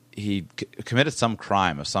he committed some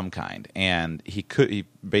crime of some kind, and he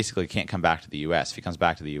basically can't come back to the U.S. If he comes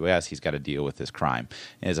back to the U.S., he's got to deal with this crime.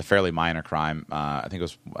 It is a fairly minor crime. I think it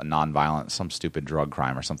was a nonviolent, some stupid drug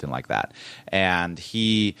crime or something like that. And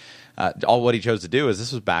he, what he chose to do is,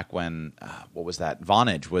 this was back when,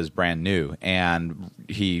 Vonage was brand new, and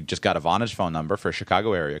he just got a Vonage phone number for a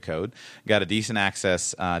Chicago area code, got a decent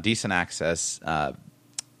access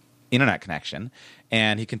internet connection,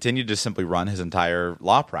 and he continued to simply run his entire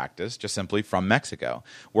law practice just simply from Mexico,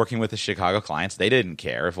 working with the Chicago clients. They didn't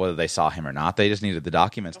care whether they saw him or not. They just needed the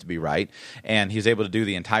documents to be right, and he was able to do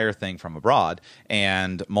the entire thing from abroad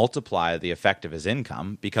and multiply the effect of his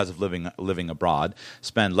income because of living abroad,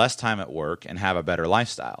 spend less time at work, and have a better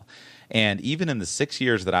lifestyle. And even in the 6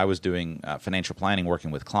 years that I was doing financial planning,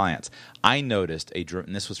 working with clients, I noticed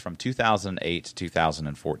and this was from 2008 to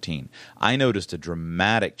 2014, I noticed a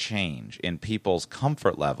dramatic change in people's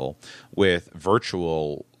comfort level with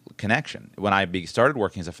virtual connection. When I started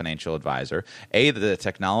working as a financial advisor, the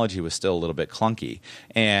technology was still a little bit clunky,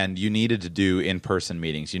 and you needed to do in-person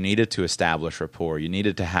meetings. You needed to establish rapport. You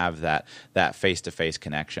needed to have that face-to-face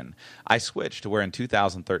connection. I switched to where in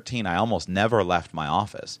 2013, I almost never left my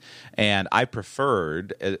office, and I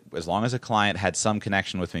preferred, as long as a client had some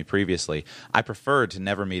connection with me previously, I preferred to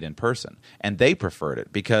never meet in person, and they preferred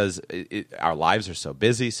it because our lives are so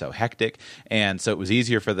busy, so hectic, and so it was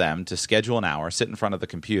easier for them to schedule an hour, sit in front of the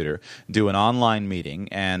computer, do an online meeting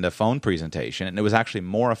and a phone presentation, and it was actually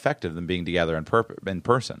more effective than being together in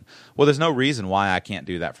person. Well, there's no reason why I can't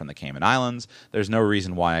do that from the Cayman Islands. There's no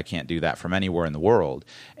reason why I can't do that from anywhere in the world.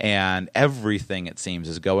 And everything, it seems,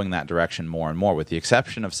 is going that direction more and more, with the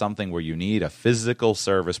exception of something where you need a physical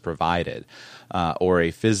service provided or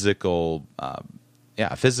a physical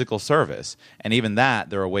service. And even that,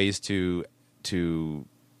 there are ways to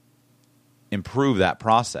improve that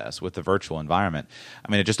process with the virtual environment.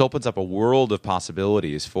 I mean, it just opens up a world of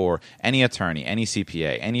possibilities for any attorney, any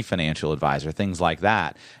CPA, any financial advisor, things like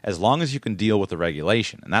that, as long as you can deal with the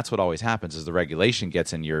regulation. And that's what always happens, is the regulation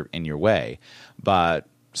gets in your way. But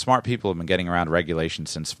smart people have been getting around regulation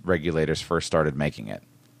since regulators first started making it.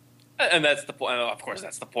 And that's the point. Of course,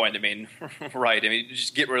 that's the point. I mean, right. I mean,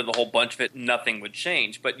 just get rid of the whole bunch of it, nothing would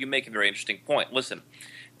change. But you make a very interesting point. Listen,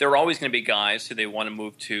 there are always going to be guys who they want to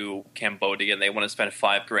move to Cambodia and they want to spend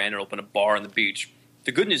 $5,000 and open a bar on the beach.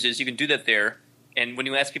 The good news is you can do that there. And when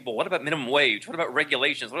you ask people, what about minimum wage? What about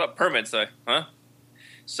regulations? What about permits?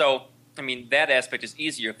 So, I mean, that aspect is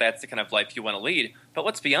easier if that's the kind of life you want to lead. But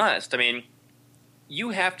let's be honest. I mean,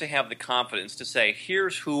 you have to have the confidence to say,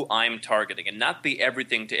 here's who I'm targeting, and not be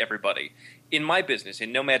everything to everybody. In my business,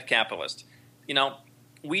 in Nomad Capitalist,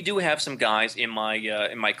 we do have some guys in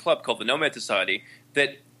my club called the Nomad Society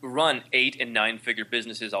that run 8- and 9-figure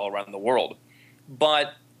businesses all around the world.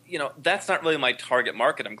 But that's not really my target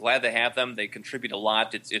market. I'm glad to have them. They contribute a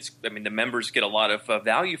lot. I mean, the members get a lot of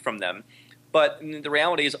value from them. But the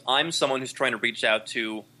reality is, I'm someone who's trying to reach out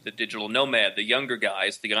to the digital nomad, the younger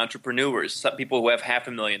guys, the entrepreneurs, some people who have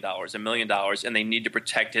 $500,000, $1 million, and they need to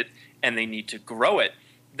protect it and they need to grow it.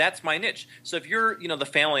 That's my niche. So if you're, the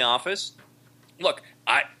family office, look,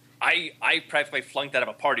 I practically flunked out of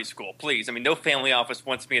a party school, please. I mean, no family office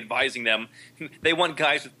wants me advising them. They want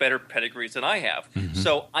guys with better pedigrees than I have. Mm-hmm.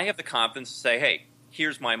 So I have the confidence to say, hey,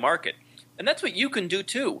 here's my market. And that's what you can do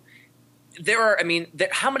too.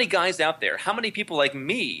 how many guys out there, how many people like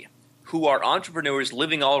me who are entrepreneurs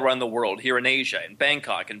living all around the world, here in Asia, in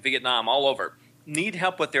Bangkok, in Vietnam, all over, need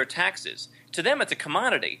help with their taxes? To them, it's a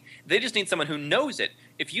commodity. They just need someone who knows it.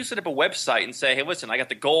 If you set up a website and say, hey, listen, I got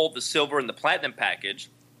the gold, the silver, and the platinum package,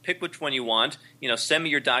 pick which one you want, send me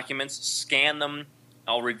your documents, scan them,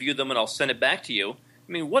 I'll review them, and I'll send it back to you.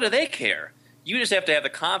 I mean, what do they care? You just have to have the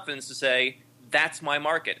confidence to say, that's my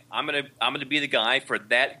market. I'm gonna be the guy for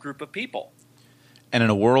that group of people. And in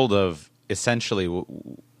a world of essentially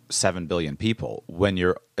 7 billion people, when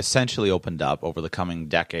you're essentially opened up over the coming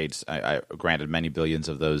decades, granted many billions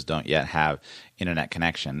of those don't yet have internet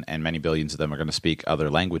connection, and many billions of them are going to speak other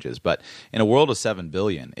languages. But in a world of 7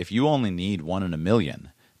 billion, if you only need 1 in a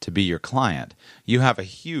million to be your client, you have a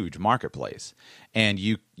huge marketplace, and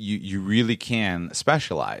you really can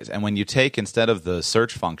specialize. And when you take, instead of the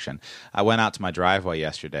search function, I went out to my driveway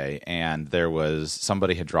yesterday, and there was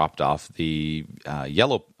somebody had dropped off the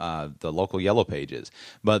local yellow pages,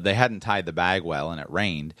 but they hadn't tied the bag well, and it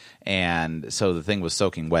rained, and so the thing was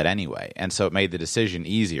soaking wet anyway. And so it made the decision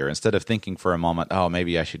easier. Instead of thinking for a moment, oh,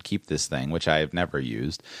 maybe I should keep this thing, which I have never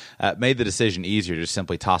used, made the decision easier to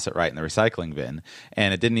simply toss it right in the recycling bin,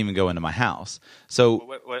 and it didn't even go into my house.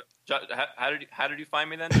 So what? How did you find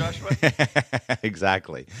me then, Joshua?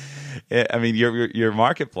 Exactly. I mean, your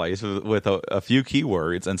marketplace with a few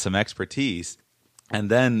keywords and some expertise, and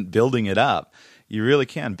then building it up, you really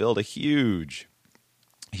can build a huge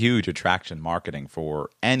attraction marketing for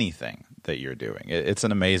anything that you're doing. It's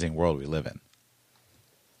an amazing world we live in.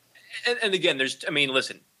 And again,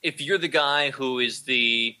 listen, if you're the guy who is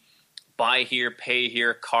the buy here, pay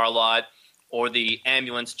here car lot, or the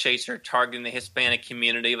ambulance chaser targeting the Hispanic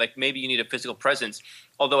community, like maybe you need a physical presence.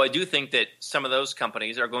 Although I do think that some of those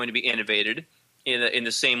companies are going to be innovated in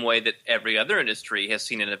the same way that every other industry has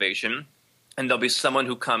seen innovation. And there'll be someone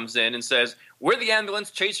who comes in and says, we're the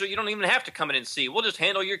ambulance chaser. You don't even have to come in and see. We'll just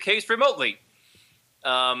handle your case remotely.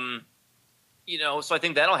 So I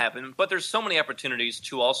think that'll happen. But there's so many opportunities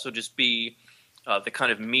to also just be the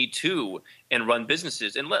kind of me too and run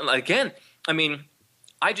businesses. And again,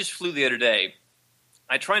 I just flew the other day.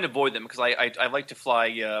 I try and avoid them because I like to fly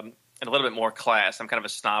in a little bit more class. I'm kind of a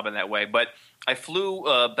snob in that way. But I flew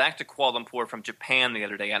back to Kuala Lumpur from Japan the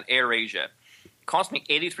other day on Air Asia. It cost me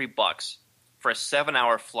 $83 for a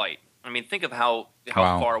 7-hour flight. Think of how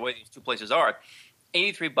far away these two places are.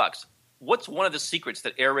 $83. What's one of the secrets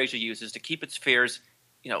that Air Asia uses to keep its fares,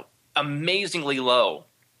 amazingly low?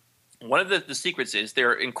 One of the secrets is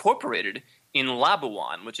they're incorporated in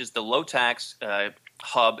Labuan, which is the low-tax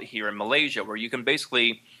hub here in Malaysia, where you can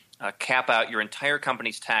basically cap out your entire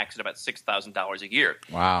company's tax at about $6,000 a year.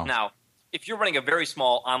 Wow. Now, if you're running a very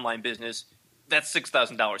small online business, that's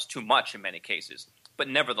 $6,000 too much in many cases. But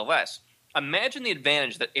nevertheless, imagine the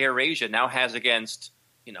advantage that AirAsia now has against,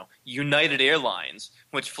 United Airlines,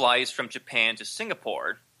 which flies from Japan to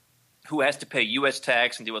Singapore, who has to pay U.S.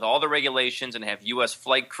 tax and deal with all the regulations and have U.S.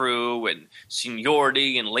 flight crew and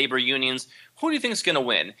seniority and labor unions. Who do you think is going to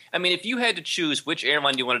win? If you had to choose which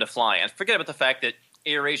airline you wanted to fly on, forget about the fact that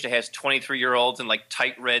AirAsia has 23-year-olds in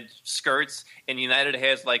tight red skirts, and United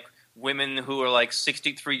has women who are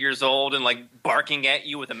 63 years old and barking at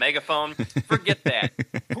you with a megaphone. Forget that.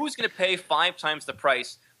 Who's going to pay 5 times the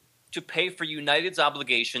price to pay for United's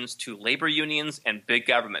obligations to labor unions and big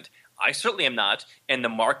government? I certainly am not, and the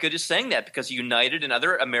market is saying that because United and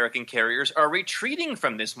other American carriers are retreating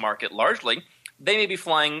from this market largely. They may be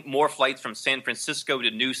flying more flights from San Francisco to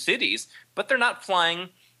new cities, but they're not flying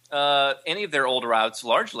any of their old routes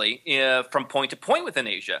largely from point to point within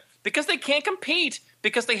Asia because they can't compete,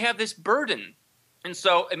 because they have this burden. And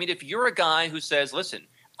so, if you're a guy who says, listen,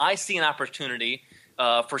 I see an opportunity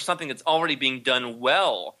for something that's already being done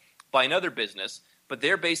well by another business, but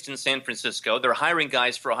they're based in San Francisco. They're hiring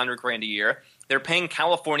guys for $100,000 a year. They're paying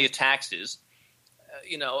California taxes,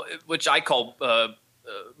 which I call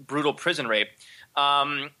brutal prison rape.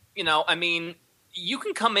 You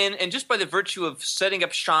can come in and just by the virtue of setting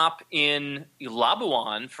up shop in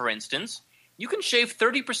Labuan, for instance, you can shave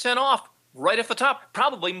 30% off right off the top,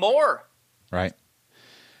 probably more. Right.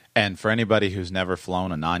 And for anybody who's never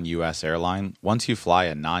flown a non-U.S. airline, once you fly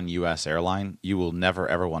a non-U.S. airline, you will never,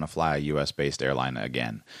 ever want to fly a U.S.-based airline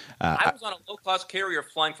again. I was on a low-cost carrier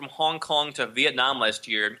flying from Hong Kong to Vietnam last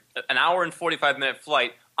year, an hour and 45-minute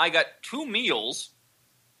flight. I got 2 meals.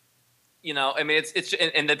 It's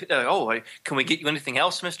can we get you anything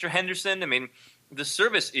else, Mr. Henderson? The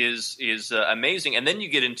service is amazing. And then you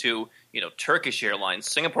get into, Turkish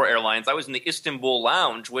Airlines, Singapore Airlines. I was in the Istanbul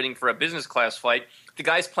lounge waiting for a business class flight. The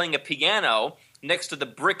guy's playing a piano next to the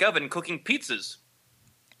brick oven cooking pizzas.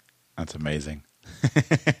 That's amazing.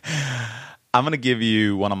 I'm going to give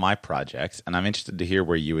you one of my projects, and I'm interested to hear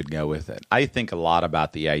where you would go with it. I think a lot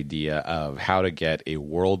about the idea of how to get a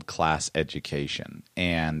world-class education,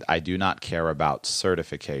 and I do not care about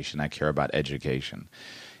certification. I care about education.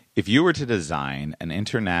 If you were to design an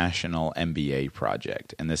international MBA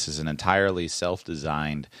project, and this is an entirely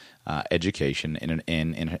self-designed education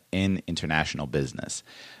in international business,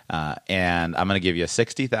 and I'm going to give you a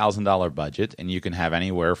 $60,000 budget, and you can have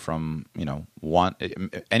anywhere from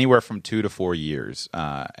anywhere from 2 to 4 years,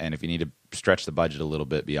 and if you need to stretch the budget a little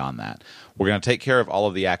bit beyond that, we're going to take care of all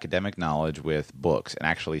of the academic knowledge with books and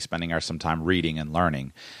actually spending some time reading and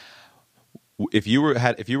learning. If you were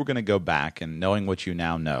going to go back and knowing what you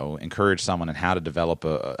now know, encourage someone in how to develop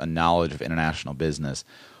a knowledge of international business,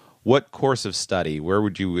 what course of study, where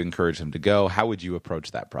would you encourage them to go? How would you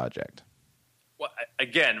approach that project? Well,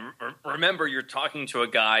 again, remember you're talking to a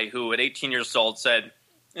guy who at 18 years old said,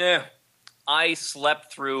 I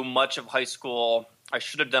slept through much of high school. I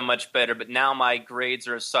should have done much better, but now my grades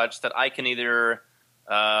are such that I can either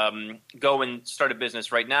go and start a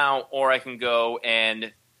business right now, or I can go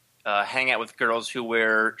and hang out with girls who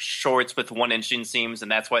wear shorts with 1-inch inseams,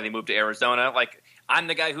 and that's why they moved to Arizona. Like, I'm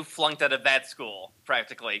the guy who flunked out of that school,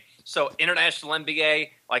 practically. So international MBA,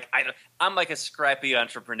 I'm like a scrappy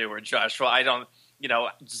entrepreneur, Joshua. I don't,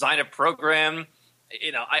 design a program.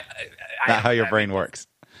 Not how your brain works.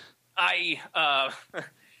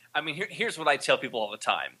 Here's what I tell people all the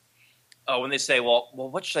time. When they say, well,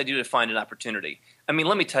 what should I do to find an opportunity? I mean,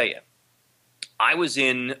 let me tell you. I was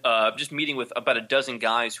in just meeting with about a dozen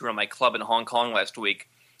guys who were in my club in Hong Kong last week.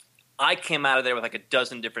 I came out of there with like a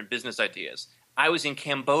dozen different business ideas. I was in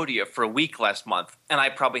Cambodia for a week last month, and I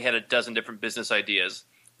probably had a dozen different business ideas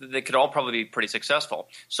that could all probably be pretty successful.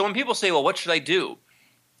 So when people say, well, what should I do?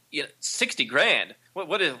 $60,000.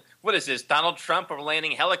 What is this, Donald Trump or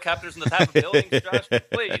landing helicopters in the top of buildings, Josh?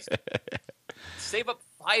 Please. Save up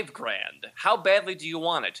 $5,000. How badly do you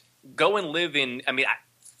want it? Go and live in,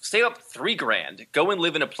 save up $3,000. Go and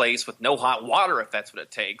live in a place with no hot water if that's what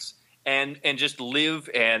it takes, and just live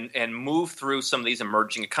and move through some of these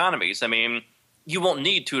emerging economies. I mean, you won't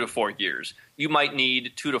need 2 to 4 years. You might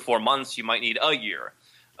need 2 to 4 months. You might need a year.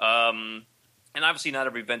 And obviously not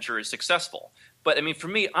every venture is successful. But, for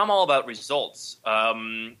me, I'm all about results.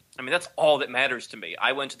 That's all that matters to me.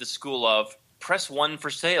 I went to the school of press 1 for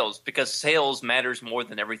sales because sales matters more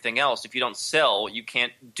than everything else. If you don't sell, you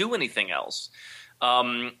can't do anything else.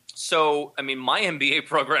 My MBA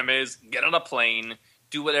program is get on a plane,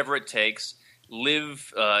 do whatever it takes,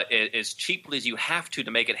 live as cheaply as you have to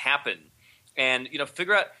make it happen. And,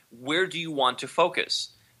 figure out where do you want to focus?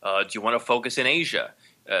 Do you want to focus in Asia?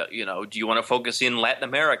 Do you want to focus in Latin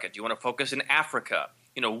America? Do you want to focus in Africa?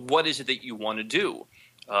 What is it that you want to do?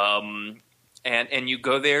 And you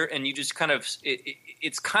go there and you just kind of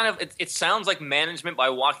it sounds like management by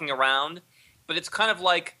walking around, but it's kind of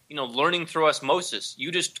like, learning through osmosis.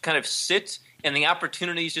 You just kind of sit and the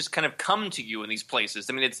opportunities just kind of come to you in these places.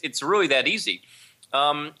 It's really that easy.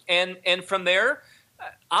 And from there,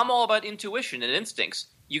 I'm all about intuition and instincts.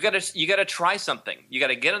 You gotta try something. You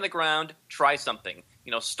gotta get on the ground, try something.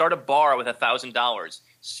 Start a bar with $1,000.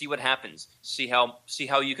 See what happens. See how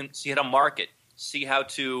you can see how to market. See how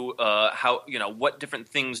to what different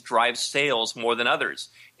things drive sales more than others,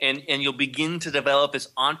 and you'll begin to develop this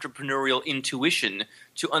entrepreneurial intuition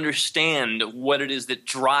to understand what it is that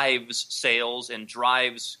drives sales and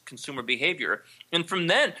drives consumer behavior. And from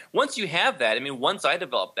then, once you have that, once I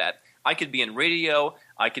developed that, I could be in radio,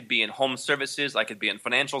 I could be in home services, I could be in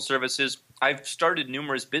financial services. I've started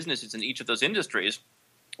numerous businesses in each of those industries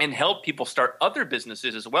and help people start other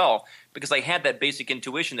businesses as well, because I had that basic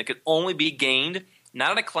intuition that could only be gained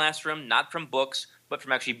not in a classroom, not from books, but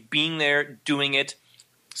from actually being there, doing it,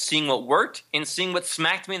 seeing what worked, and seeing what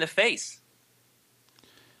smacked me in the face.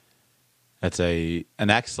 That's an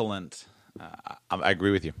excellent. I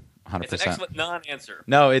agree with you, 100%. It's an excellent non-answer.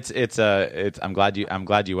 No, it's. I'm glad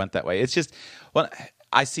you went that way. It's just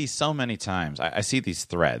I see so many times, I see these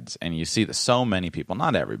threads, and you see that so many people,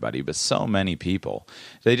 not everybody, but so many people,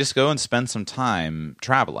 they just go and spend some time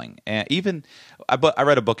traveling. And I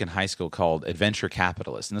read a book in high school called Adventure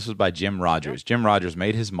Capitalist, and this was by Jim Rogers. Jim Rogers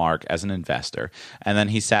made his mark as an investor, and then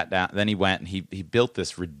he sat down, then he went and he built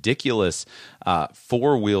this ridiculous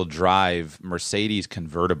 4-wheel drive Mercedes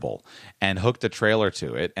convertible and hooked a trailer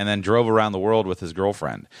to it, and then drove around the world with his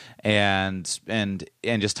girlfriend, and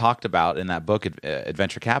just talked about in that book, Adventure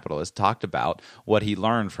Capitalist, talked about what he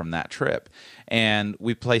learned from that trip. And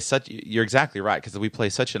we play you're exactly right, because we play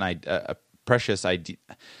such a precious idea.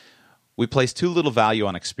 we place too little value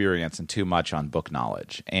on experience and too much on book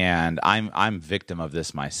knowledge. And I'm victim of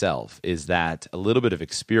this myself, is that a little bit of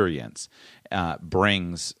experience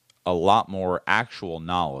brings a lot more actual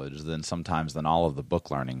knowledge than all of the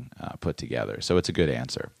book learning put together. So it's a good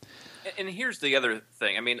answer. And here's the other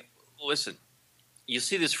thing. I mean, listen, you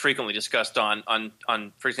see this frequently discussed on,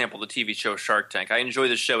 for example, the TV show Shark Tank. I enjoy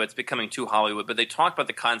the show. It's becoming too Hollywood, but they talk about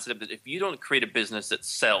the concept that if you don't create a business that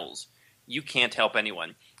sells, you can't help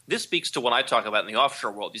anyone. This speaks to what I talk about in the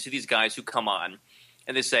offshore world. You see these guys who come on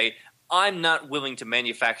and they say, I'm not willing to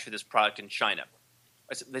manufacture this product in China.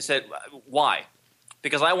 They said, why?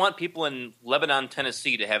 Because I want people in Lebanon,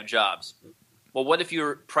 Tennessee to have jobs. Well, what if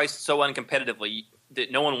you're priced so uncompetitively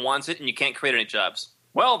that no one wants it and you can't create any jobs?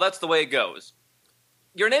 Well, that's the way it goes.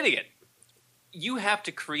 You're an idiot. You have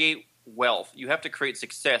to create wealth. You have to create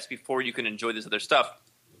success before you can enjoy this other stuff.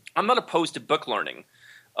 I'm not opposed to book learning,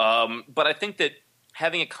 but I think that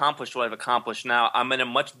having accomplished what I've accomplished now, I'm in a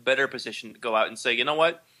much better position to go out and say, you know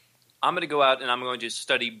what? I'm going to go out and I'm going to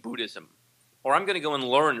study Buddhism. Or I'm going to go and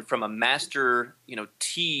learn from a master,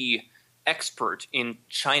 tea expert in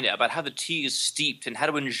China about how the tea is steeped and how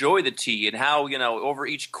to enjoy the tea and how, over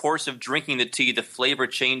each course of drinking the tea, the flavor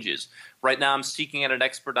changes. Right now I'm seeking out an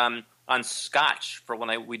expert on Scotch for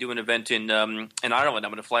when we do an event in Ireland.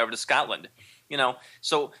 I'm going to fly over to Scotland.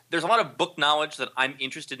 So there's a lot of book knowledge that I'm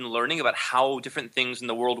interested in learning about how different things in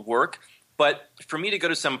the world work. But for me to go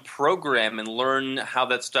to some program and learn how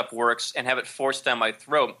that stuff works and have it forced down my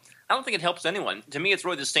throat, I don't think it helps anyone. To me, it's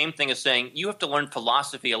really the same thing as saying you have to learn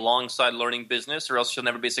philosophy alongside learning business or else you'll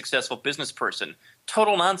never be a successful business person.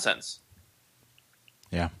 Total nonsense.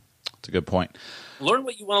 Yeah, that's a good point. Learn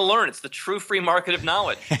what you want to learn. It's the true free market of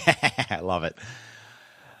knowledge. I love it.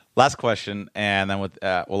 Last question, and then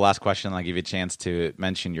last question, I'll give you a chance to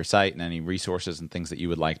mention your site and any resources and things that you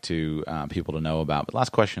would like to people to know about. But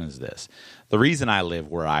last question is this. The reason I live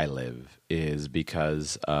where I live is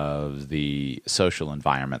because of the social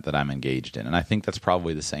environment that I'm engaged in, and I think that's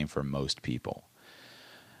probably the same for most people.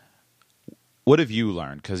 What have you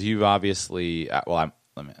learned? Because you've obviously let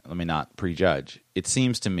me not prejudge. It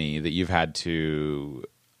seems to me that you've had to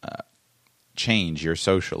change your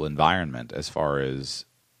social environment as far as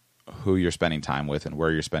who you're spending time with and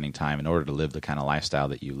where you're spending time in order to live the kind of lifestyle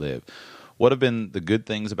that you live. What have been the good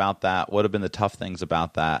things about that? What have been the tough things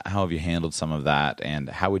about that? How have you handled some of that? And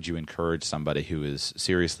how would you encourage somebody who is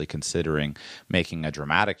seriously considering making a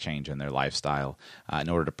dramatic change in their lifestyle in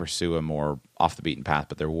order to pursue a more off the beaten path,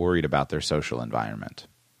 but they're worried about their social environment?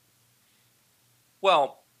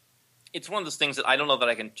 Well, it's one of those things that I don't know that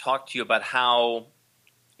I can talk to you about how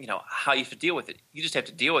you have to deal with it. You just have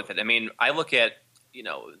to deal with it. I mean, I look at,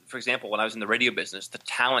 for example, when I was in the radio business, the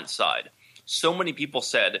talent side, so many people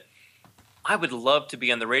said, I would love to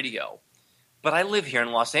be on the radio, but I live here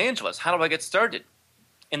in Los Angeles. How do I get started?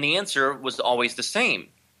 And the answer was always the same.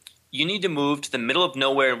 You need to move to the middle of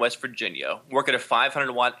nowhere in West Virginia, work at a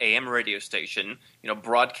 500-watt AM radio station,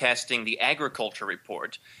 broadcasting the agriculture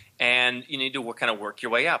report, and you need to work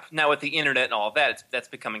your way up. Now, with the internet and all of that, that's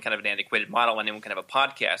becoming kind of an antiquated model. Anyone can have a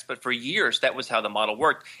podcast. But for years, that was how the model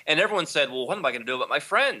worked. And everyone said, well, what am I going to do about my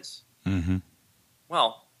friends? Mm-hmm.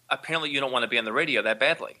 Well, apparently you don't want to be on the radio that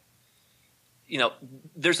badly.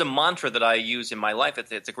 There's a mantra that I use in my life.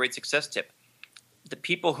 It's a great success tip. The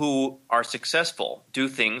people who are successful do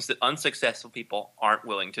things that unsuccessful people aren't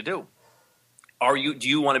willing to do. Do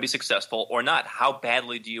you want to be successful or not? How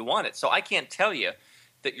badly do you want it? So I can't tell you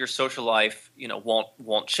that your social life,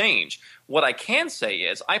 won't change. What I can say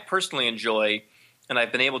is I personally enjoy, and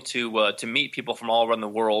I've been able to meet people from all around the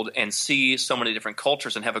world and see so many different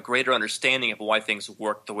cultures and have a greater understanding of why things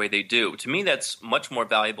work the way they do. To me, that's much more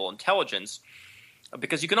valuable intelligence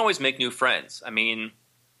because you can always make new friends. I mean,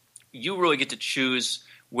 you really get to choose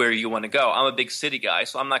where you want to go. I'm a big city guy,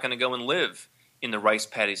 so I'm not going to go and live in the rice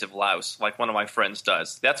paddies of Laos like one of my friends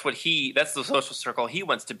does. That's the social circle he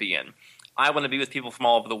wants to be in. I want to be with people from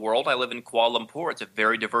all over the world. I live in Kuala Lumpur. It's a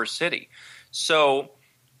very diverse city. So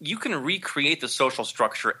you can recreate the social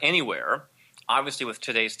structure anywhere. Obviously, with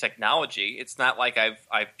today's technology, it's not like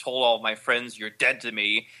I've told all of my friends, you're dead to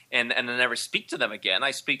me, and I never speak to them again.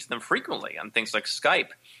 I speak to them frequently on things like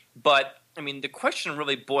Skype. But, the question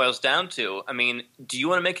really boils down to, do you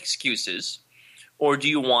want to make excuses or do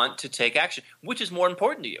you want to take action? Which is more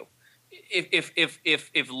important to you?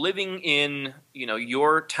 If living in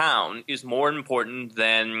your town is more important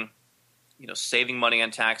than saving money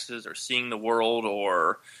on taxes or seeing the world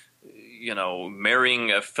or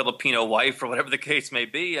marrying a Filipino wife or whatever the case may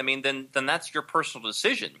be, then that's your personal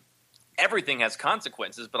decision. Everything has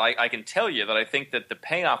consequences, but I can tell you that I think that the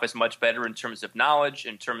payoff is much better in terms of knowledge,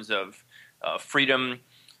 in terms of freedom,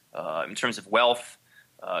 in terms of wealth.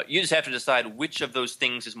 You just have to decide which of those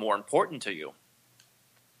things is more important to you.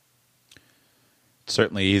 It's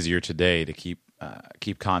certainly easier today to keep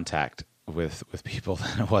contact with people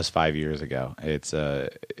than it was 5 years ago. It's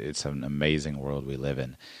an amazing world we live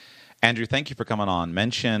in. Andrew, thank you for coming on.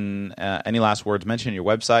 Mention any last words. Mention your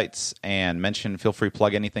websites, and feel free to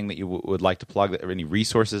plug anything that you would like to plug, or any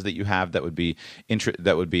resources that you have that would be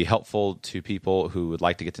helpful to people who would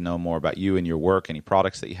like to get to know more about you and your work. Any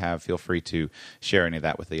products that you have, feel free to share any of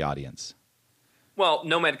that with the audience. Well,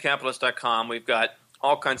 nomadcapitalist.com. We've got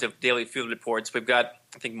all kinds of daily field reports. We've got,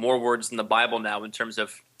 I think, more words than the Bible now in terms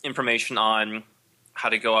of information on how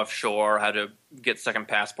to go offshore, how to get second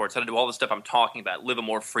passports, how to do all the stuff I'm talking about, live a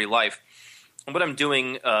more free life. And what I'm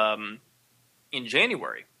doing in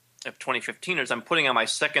January of 2015 is I'm putting on my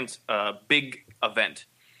second big event.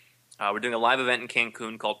 We're doing a live event in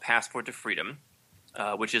Cancun called Passport to Freedom,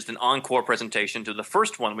 which is an encore presentation to the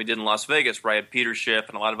first one we did in Las Vegas, where I had Peter Schiff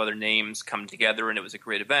and a lot of other names come together, and it was a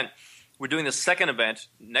great event. We're doing the second event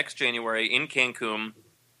next January in Cancun,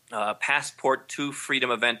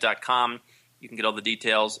 passporttofreedomevent.com. You can get all the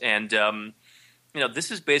details. And,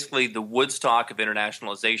 this is basically the Woodstock of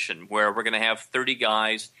internationalization, where we're going to have 30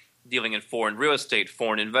 guys dealing in foreign real estate,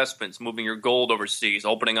 foreign investments, moving your gold overseas,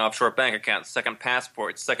 opening offshore bank accounts, second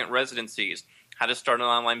passports, second residencies, how to start an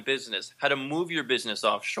online business, how to move your business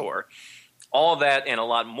offshore. All of that and a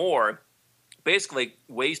lot more. Basically,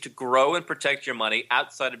 ways to grow and protect your money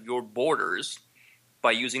outside of your borders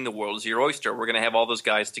by using the world as your oyster. We're going to have all those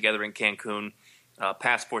guys together in Cancun.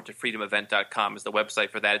 Passporttofreedomevent.com is the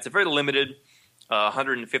website for that. It's a very limited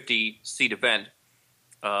 150-seat event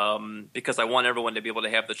because I want everyone to be able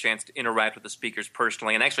to have the chance to interact with the speakers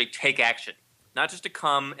personally and actually take action, not just to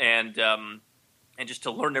come and just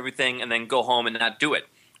to learn everything and then go home and not do it,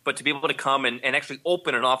 but to be able to come and actually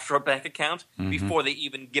open an offshore bank account before they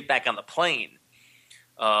even get back on the plane.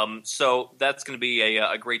 So that's going to be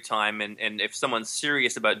a great time. And if someone's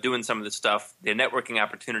serious about doing some of this stuff, the networking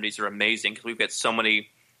opportunities are amazing because we've got so many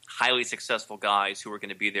highly successful guys who are going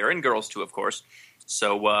to be there, and girls too, of course.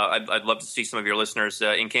 So I'd love to see some of your listeners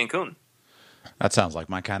in Cancun. That sounds like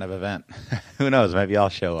my kind of event. Who knows? Maybe I'll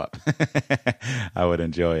show up. I would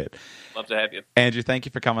enjoy it. Love to have you. Andrew, thank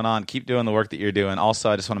you for coming on. Keep doing the work that you're doing.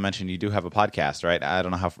 Also, I just want to mention you do have a podcast, right? I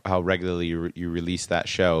don't know how regularly you release that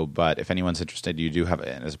show, but if anyone's interested, you do have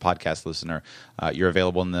it as a podcast listener. You're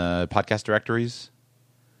available in the podcast directories?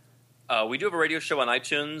 We do have a radio show on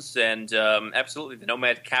iTunes, and absolutely, the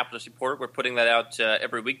Nomad Capitalist Report. We're putting that out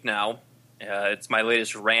every week now. It's my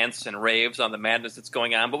latest rants and raves on the madness that's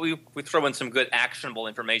going on, but we throw in some good actionable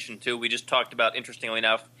information too. We just talked about, interestingly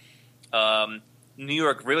enough, New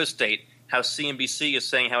York real estate, how CNBC is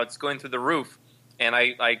saying how it's going through the roof, and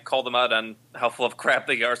I call them out on how full of crap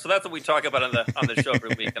they are. So that's what we talk about on the show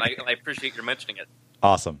every week, and I appreciate your mentioning it.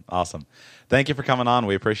 Awesome. Thank you for coming on.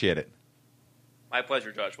 We appreciate it. My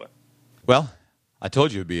pleasure, Joshua. Well, I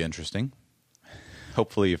told you it would be interesting.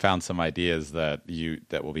 Hopefully you found some ideas that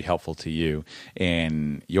will be helpful to you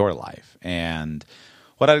in your life. And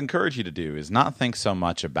what I'd encourage you to do is not think so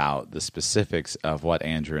much about the specifics of what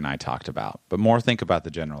Andrew and I talked about, but more think about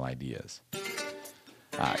the general ideas.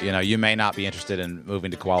 You may not be interested in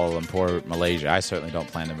moving to Kuala Lumpur, Malaysia. I certainly don't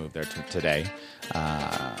plan to move there today,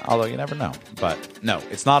 although you never know. But no,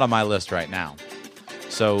 it's not on my list right now.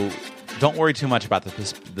 So don't worry too much about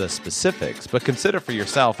the specifics, but consider for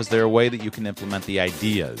yourself, is there a way that you can implement the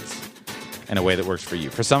ideas in a way that works for you?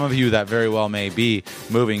 For some of you, that very well may be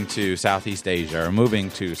moving to Southeast Asia or moving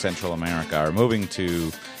to Central America or moving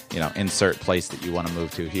to, insert place that you want to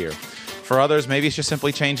move to here. For others, maybe it's just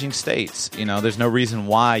simply changing states. There's no reason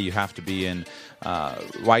why you have to be in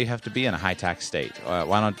a high tax state.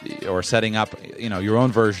 Or setting up, your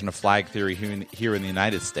own version of flag theory here in the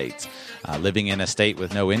United States, living in a state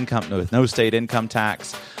with no income, with no state income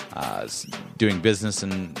tax, doing business,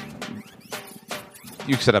 and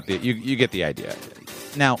you set up you get the idea.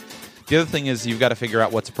 Now, the other thing is you've got to figure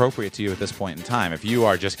out what's appropriate to you at this point in time. If you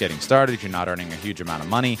are just getting started, if you're not earning a huge amount of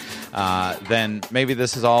money, then maybe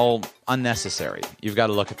this is all unnecessary. You've got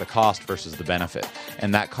to look at the cost versus the benefit,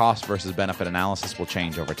 and that cost versus benefit analysis will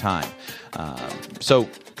change over time. So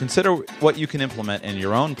consider what you can implement in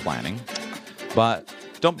your own planning, but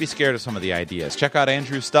don't be scared of some of the ideas. Check out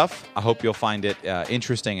Andrew's stuff. I hope you'll find it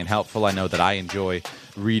interesting and helpful. I know that I enjoy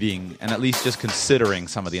reading and at least just considering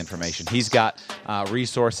some of the information. He's got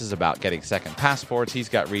resources about getting second passports. He's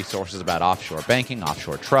got resources about offshore banking,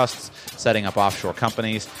 offshore trusts, setting up offshore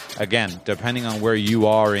companies. Again, depending on where you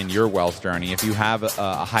are in your wealth journey, if you have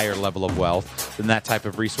a higher level of wealth, then that type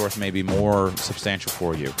of resource may be more substantial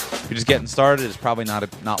for you. If you're just getting started, it's probably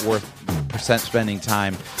not worth spending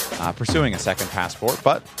time pursuing a second passport,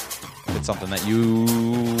 but if it's something that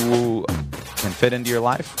you can fit into your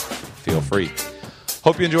life, feel free.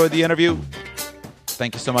 Hope you enjoyed the interview.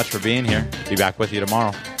 Thank you so much for being here. Be back with you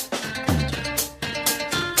tomorrow.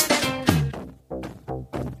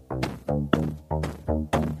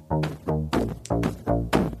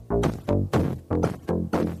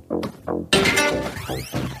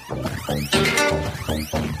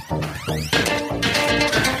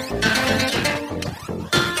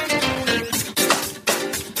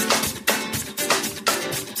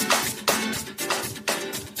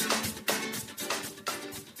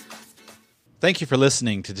 Thank you for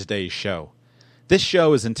listening to today's show. This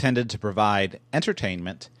show is intended to provide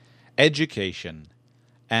entertainment, education,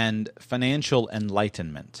 and financial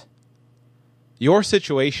enlightenment. Your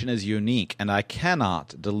situation is unique, and I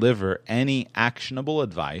cannot deliver any actionable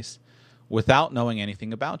advice without knowing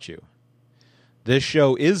anything about you. This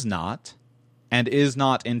show is not, and is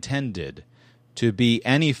not intended to be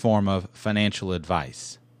any form of financial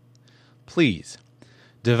advice. Please,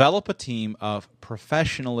 develop a team of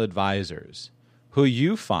professional advisors who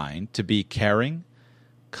you find to be caring,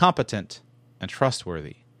 competent, and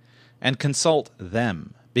trustworthy, and consult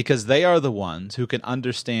them because they are the ones who can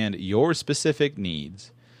understand your specific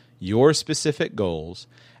needs, your specific goals,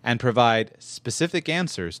 and provide specific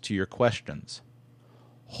answers to your questions.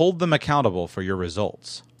 Hold them accountable for your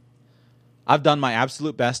results. I've done my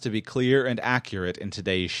absolute best to be clear and accurate in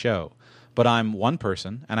today's show, but I'm one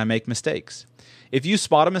person and I make mistakes. If you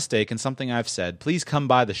spot a mistake in something I've said, please come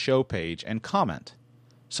by the show page and comment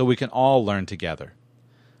so we can all learn together.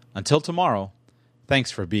 Until tomorrow,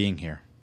 thanks for being here.